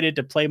I'm excited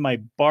to play my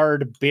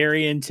Bard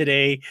Barian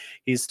today.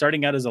 He's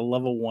starting out as a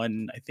level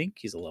 1. I think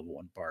he's a level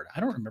 1 Bard. I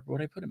don't remember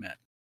what I put him at.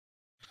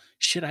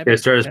 Should I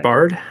start as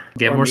Bard?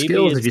 Get more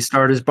skills if you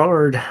start as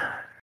Bard.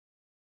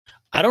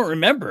 I don't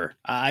remember.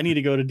 I need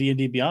to go to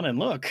D&D Beyond and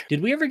look.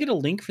 Did we ever get a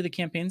link for the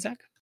campaign, Zach?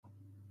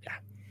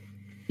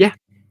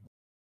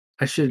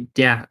 I should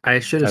have I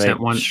sent think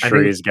one.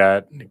 Shree's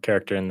got a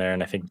character in there,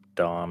 and I think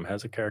Dom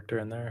has a character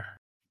in there.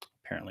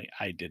 Apparently,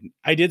 I didn't.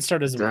 I did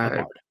start as a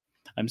bard.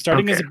 I'm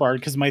starting as Okay. a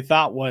bard because my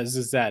thought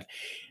is that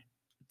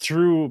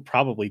through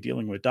probably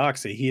dealing with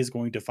Doxy, he is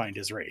going to find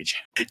his rage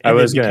and I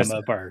was then gonna become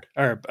a bard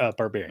or a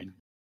barbarian.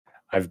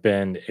 I've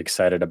been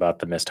excited about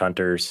the Mist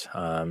Hunters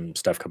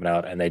stuff coming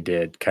out, and they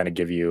did kind of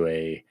give you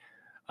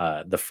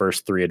the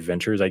first 3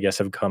 adventures, I guess,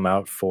 have come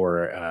out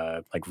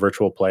for like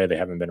virtual play. They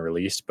haven't been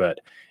released, but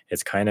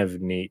it's kind of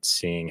neat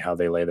seeing how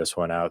they lay this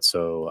one out.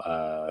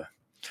 So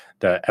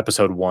the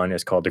episode 1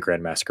 is called The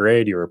Grand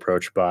Masquerade. You're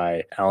approached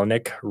by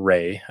Alanic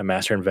Ray, a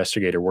master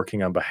investigator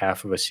working on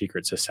behalf of a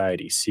secret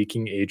society,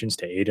 seeking agents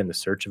to aid in the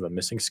search of a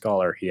missing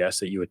scholar. He asks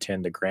that you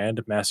attend the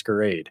Grand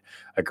Masquerade,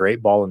 a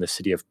great ball in the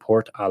city of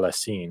Port à la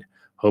Seine.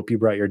 Hope you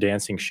brought your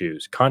dancing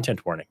shoes.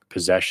 Content warning: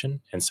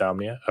 possession,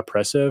 insomnia,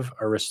 oppressive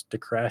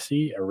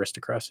aristocracy,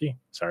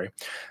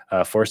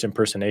 forced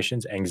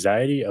impersonations,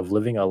 anxiety of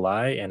living a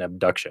lie, and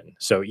abduction.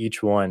 So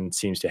each one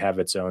seems to have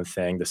its own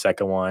thing. The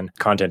second one,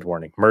 content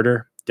warning: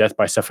 murder, death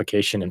by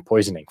suffocation and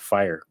poisoning,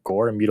 fire,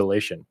 gore and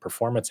mutilation,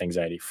 performance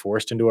anxiety,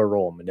 forced into a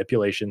role,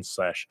 manipulation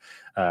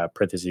 /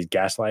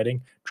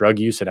 gaslighting, drug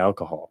use and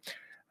alcohol.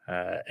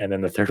 And then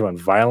the third one,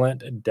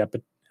 violent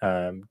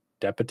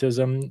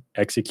despotism,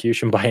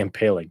 execution by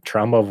impaling,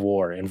 trauma of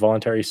war,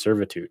 involuntary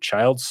servitude,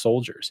 child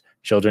soldiers,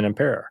 children in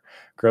peril,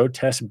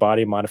 grotesque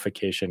body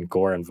modification,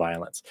 gore, and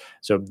violence.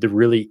 So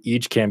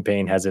each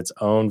campaign has its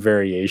own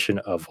variation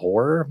of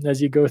horror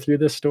as you go through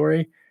this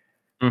story.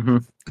 Mm-hmm.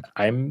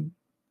 I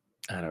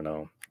don't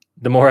know.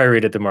 The more I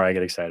read it, the more I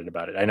get excited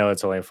about it. I know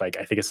it's only I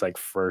think it's like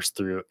 1st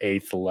through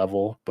 8th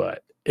level,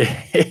 but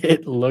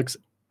it looks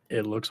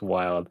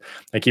wild.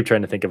 I keep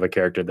trying to think of a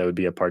character that would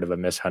be a part of a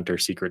Mist Hunter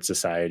secret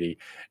society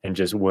and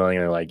just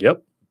willingly like,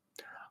 yep.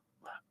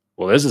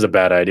 Well, this is a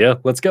bad idea.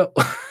 Let's go.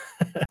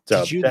 So,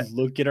 did you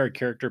look at our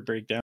character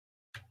breakdown?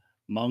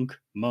 Monk,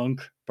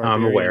 barbarian,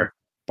 I'm aware.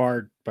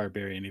 Bard,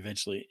 barbarian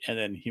eventually, and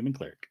then human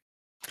cleric.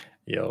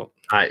 Yo,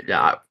 I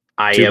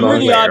am aware.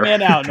 The odd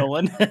man out,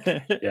 Nolan.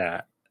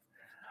 Yeah.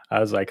 I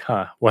was like,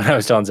 when I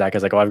was telling Zach, I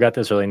was like, I've got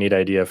this really neat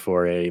idea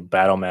for a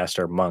battle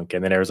master monk.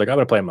 And then I was like, I'm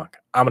going to play a monk.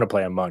 I'm going to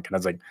play a monk. And I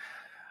was like,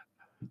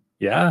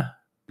 yeah,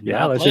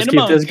 let's just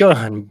keep this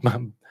going.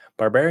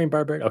 Barbarian.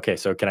 Okay,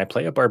 so can I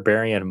play a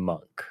barbarian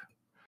monk?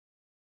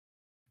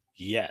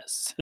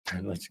 Yes.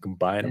 Let's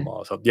combine them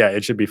all. So yeah,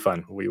 it should be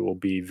fun. We will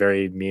be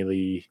very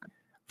melee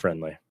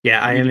friendly.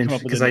 Yeah, I am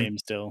interested because I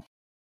still.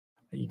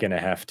 You're going to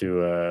have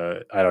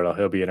to, I don't know,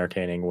 it'll be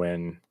entertaining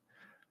when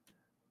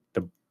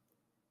the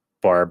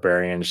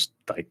barbarians,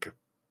 like,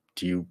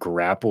 do you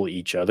grapple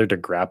each other to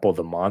grapple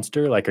the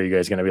monster? Like, are you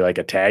guys going to be like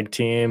a tag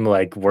team,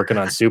 like working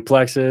on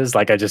suplexes?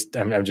 Like, I'm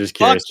just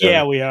curious.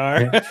 Yeah, we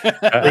are.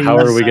 How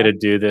are we going to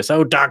do this?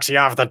 Oh, Doxy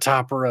off the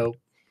top rope.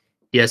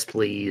 Yes,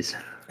 please.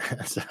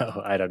 So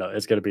I don't know.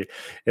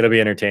 It'll be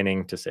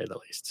entertaining to say the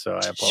least. So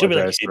I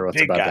apologize for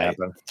what's about to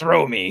happen.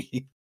 Throw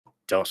me.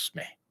 Dose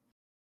me.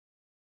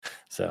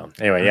 So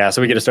anyway, yeah.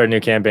 So we get to start a new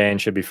campaign.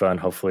 Should be fun.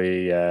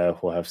 Hopefully,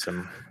 we'll have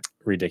some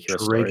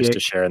ridiculous stories to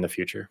share in the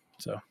future.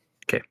 So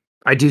okay,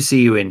 I do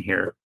see you in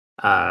here.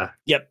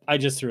 Yep, I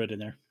just threw it in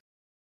there.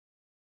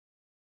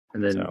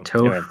 And then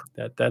anyway,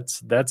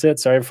 that's it.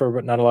 Sorry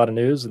for not a lot of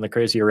news and the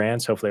crazy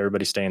rants. Hopefully,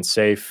 everybody's staying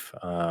safe.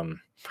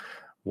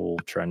 We'll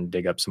try and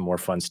dig up some more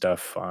fun stuff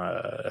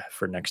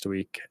for next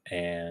week.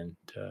 And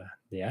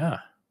yeah.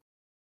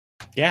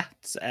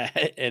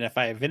 And if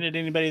I offended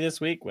anybody this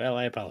week, well,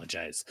 I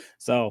apologize.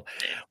 So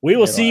we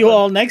will see you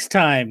all next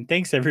time.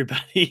 Thanks,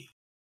 everybody.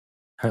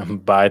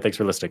 Bye. Thanks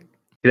for listening.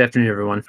 Good afternoon, everyone.